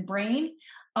human brain,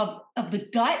 of the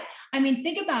gut. I mean,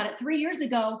 think about it. 3 years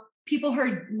ago, people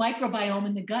heard microbiome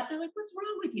in the gut. They're like, what's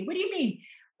wrong with you? What do you mean?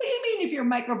 What do you mean if your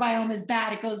microbiome is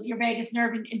bad, it goes your vagus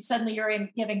nerve and suddenly you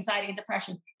have anxiety and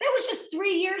depression? That was just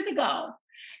 3 years ago.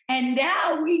 And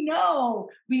now we know,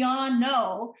 beyond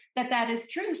know, that that is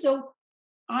true. So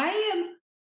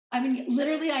I mean,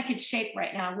 literally, I could shake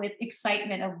right now with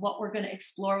excitement of what we're going to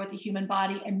explore with the human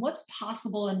body and what's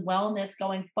possible in wellness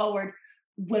going forward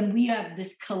when we have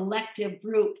this collective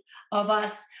group of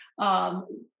us,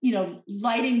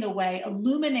 lighting the way,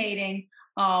 illuminating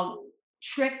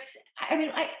tricks. I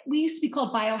mean, we used to be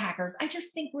called biohackers. I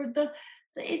just think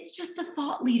it's just the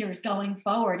thought leaders going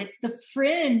forward. It's the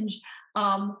fringe,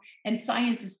 and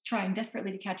science is trying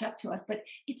desperately to catch up to us, but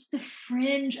it's the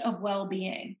fringe of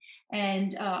well-being.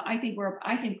 And I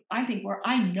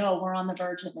know we're on the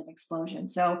verge of an explosion.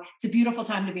 So it's a beautiful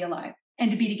time to be alive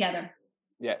and to be together.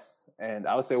 Yes, and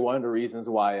I would say one of the reasons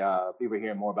why people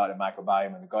hear more about the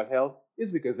microbiome and the gut health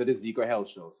is because of the Zika Health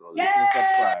Show. So listen and Yay!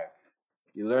 subscribe.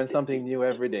 You learn something new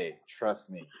every day.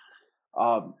 Trust me.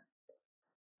 Um,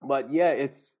 but yeah,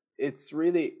 it's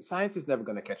really science is never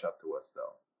going to catch up to us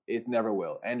though. It never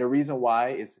will. And the reason why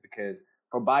is because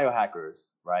for biohackers,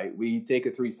 right, we take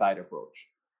a three-side approach.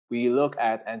 We look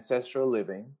at ancestral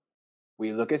living,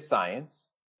 we look at science,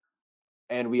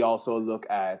 and we also look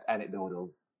at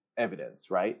anecdotal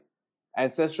evidence, right?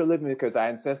 Ancestral living because our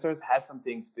ancestors had some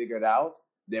things figured out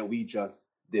that we just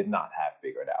did not have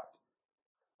figured out.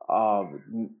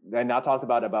 And I talked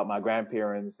about my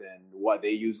grandparents and what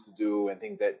they used to do and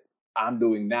things that I'm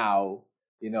doing now.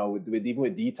 You know, even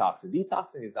with detoxing.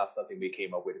 Detoxing is not something we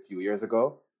came up with a few years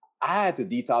ago. I had to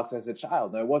detox as a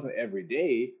child. Now it wasn't every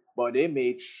day, but they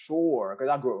made sure because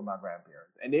I grew up with my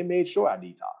grandparents, and they made sure I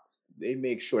detoxed. They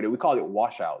make sure that we called it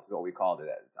washout, is what we called it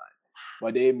at the time.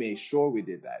 But they made sure we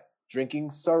did that. Drinking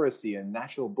surrogacy and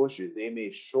natural bushes, they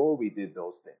made sure we did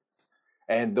those things.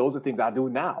 And those are things I do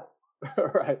now.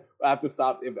 Right? I have to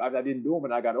stop if I didn't do them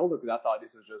when I got older because I thought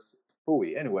this was just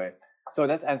fooey. Anyway, so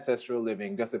that's ancestral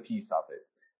living, just a piece of it.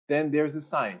 Then there's the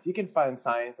science. You can find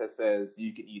science that says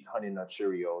you can eat honey nut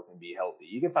Cheerios and be healthy.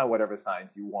 You can find whatever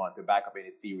science you want to back up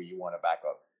any theory you want to back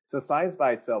up. So science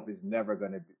by itself is never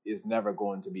going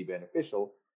to be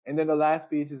beneficial. And then the last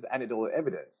piece is anecdotal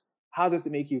evidence. How does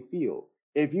it make you feel?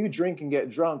 If you drink and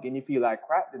get drunk and you feel like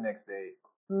crap the next day,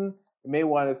 you may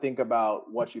want to think about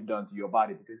what you've done to your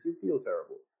body because you feel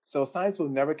terrible. So science will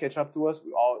never catch up to us.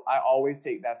 I always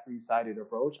take that three-sided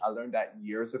approach. I learned that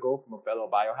years ago from a fellow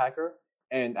biohacker,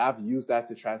 and I've used that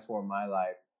to transform my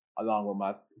life along with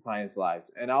my clients'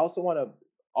 lives. And I also want to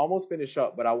almost finish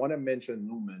up, but I want to mention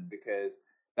Lumen because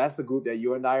that's the group that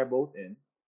you and I are both in.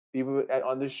 People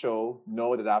on this show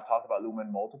know that I've talked about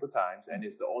Lumen multiple times, and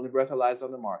it's the only breathalyzer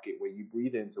on the market where you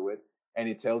breathe into it and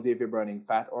it tells you if you're burning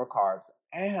fat or carbs.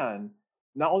 And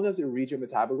not only does it read your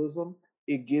metabolism,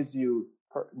 it gives you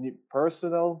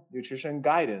personal nutrition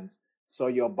guidance so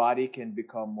your body can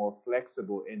become more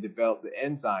flexible and develop the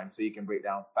enzymes so you can break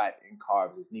down fat and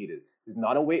carbs as needed. It's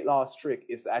not a weight loss trick,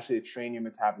 it's actually to train your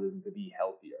metabolism to be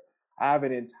healthier. I have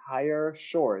an entire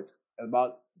short,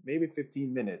 about maybe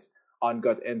 15 minutes, on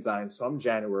gut enzymes from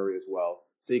January as well.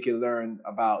 So you can learn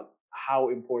about how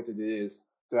important it is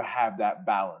to have that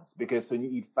balance. Because when you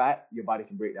eat fat, your body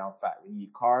can break down fat. When you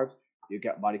eat carbs, your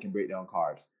body can break down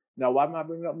carbs. Now, why am I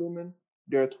bringing up Lumen?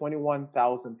 There are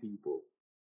 21,000 people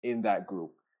in that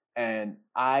group. And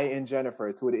I and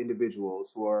Jennifer, two of the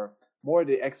individuals who are more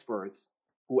the experts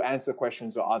who answer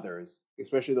questions of others,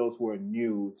 especially those who are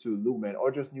new to Lumen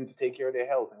or just new to take care of their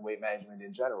health and weight management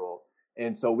in general.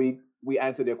 And so we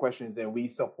answer their questions and we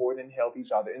support and help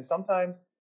each other. And sometimes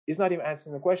it's not even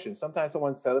answering the question. Sometimes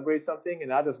someone celebrates something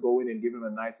and I just go in and give them a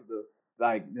nice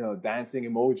little dancing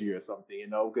emoji or something,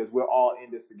 because we're all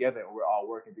in this together and we're all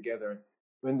working together. And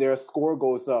when their score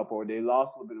goes up or they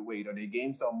lost a little bit of weight or they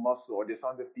gain some muscle or they're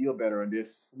starting to feel better and their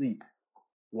sleep.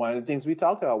 One of the things we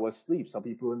talked about was sleep. Some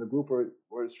people in the group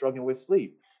were struggling with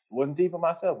sleep. It wasn't even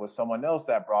myself, it was someone else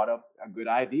that brought up a good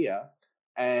idea.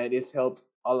 And it's helped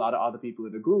a lot of other people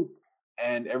in the group.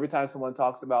 And every time someone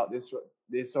talks about this,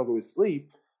 they struggle with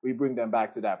sleep, we bring them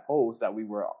back to that post that we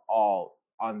were all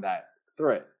on that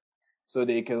thread. So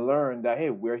they can learn that, hey,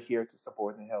 we're here to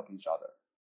support and help each other.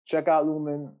 Check out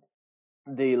Lumen.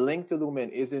 The link to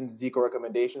Lumen is in Zico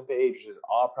recommendation page, which is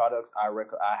all products I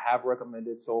have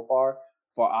recommended so far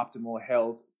for optimal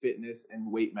health, fitness,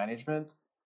 and weight management.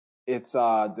 It's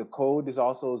the code is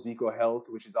also Zico Health,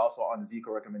 which is also on the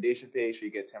Zico recommendation page. So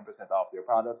you get 10% off their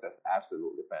products. That's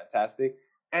absolutely fantastic.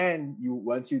 And you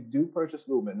once you do purchase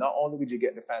Lumen, not only would you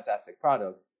get the fantastic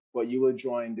product, but you will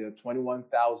join the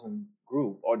 21,000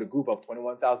 group or the group of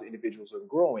 21,000 individuals who are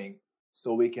growing,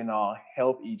 so we can all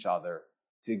help each other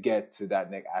to get to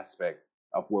that next aspect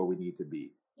of where we need to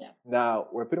be. Yeah. Now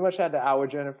we're pretty much at the hour,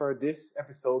 Jennifer. This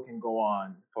episode can go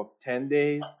on for 10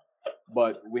 days,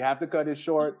 but we have to cut it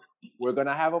short. We're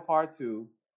gonna have a part 2.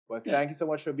 But thank you so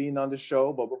much for being on the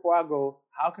show. But before I go,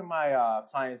 how can my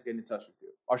clients get in touch with you?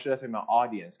 Or should I say my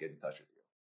audience get in touch with you?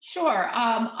 Sure.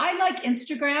 I like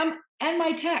Instagram and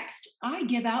my text. I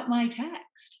give out my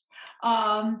text.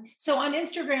 So on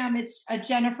Instagram, it's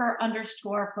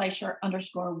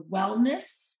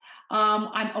Jennifer_Fleischer_wellness.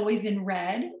 I'm always in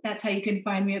red. That's how you can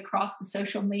find me across the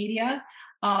social media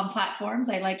platforms.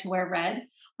 I like to wear red.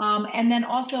 And then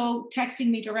also texting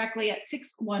me directly at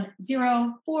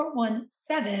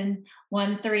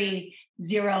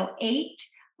 610-417-1308.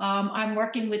 I'm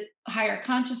working with higher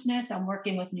consciousness. I'm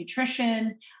working with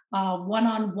nutrition,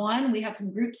 one-on-one. We have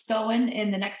some groups going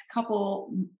in the next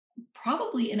couple,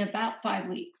 probably in about 5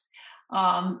 weeks,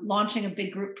 launching a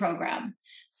big group program.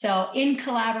 So in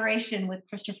collaboration with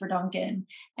Christopher Duncan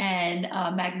and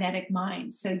Magnetic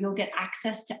Mind. So you'll get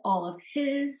access to all of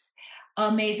his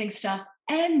amazing stuff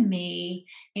and me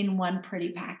in one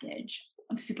pretty package.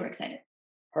 I'm super excited.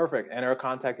 Perfect. And our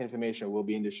contact information will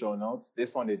be in the show notes.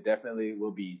 This one, it definitely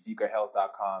will be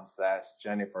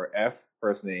zicohealth.com/Jennifer F.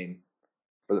 First name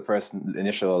for the first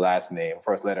initial of last name.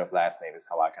 First letter of last name is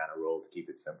how I kind of roll to keep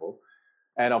it simple.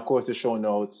 And of course, the show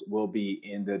notes will be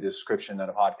in the description of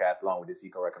the podcast along with the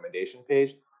Zico recommendation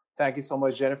page. Thank you so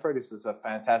much, Jennifer. This is a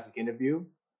fantastic interview.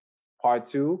 Part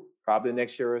 2, probably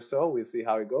next year or so. We'll see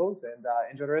how it goes, and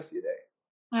enjoy the rest of your day.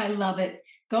 I love it.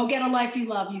 Go get a life you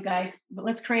love, you guys. But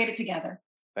let's create it together.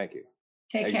 Thank you.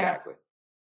 Take care. Exactly.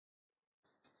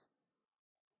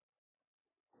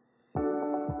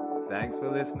 Thanks for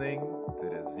listening to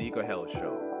the Zico Health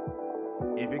Show.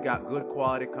 If you got good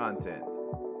quality content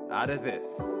out of this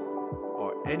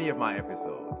or any of my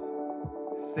episodes,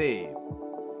 save,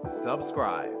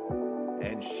 subscribe,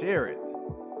 and share it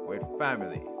with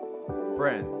family,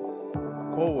 friends,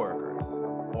 co-workers,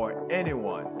 or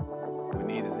anyone who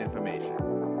needs this information.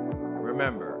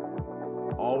 Remember,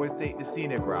 always take the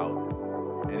scenic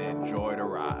route and enjoy the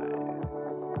ride.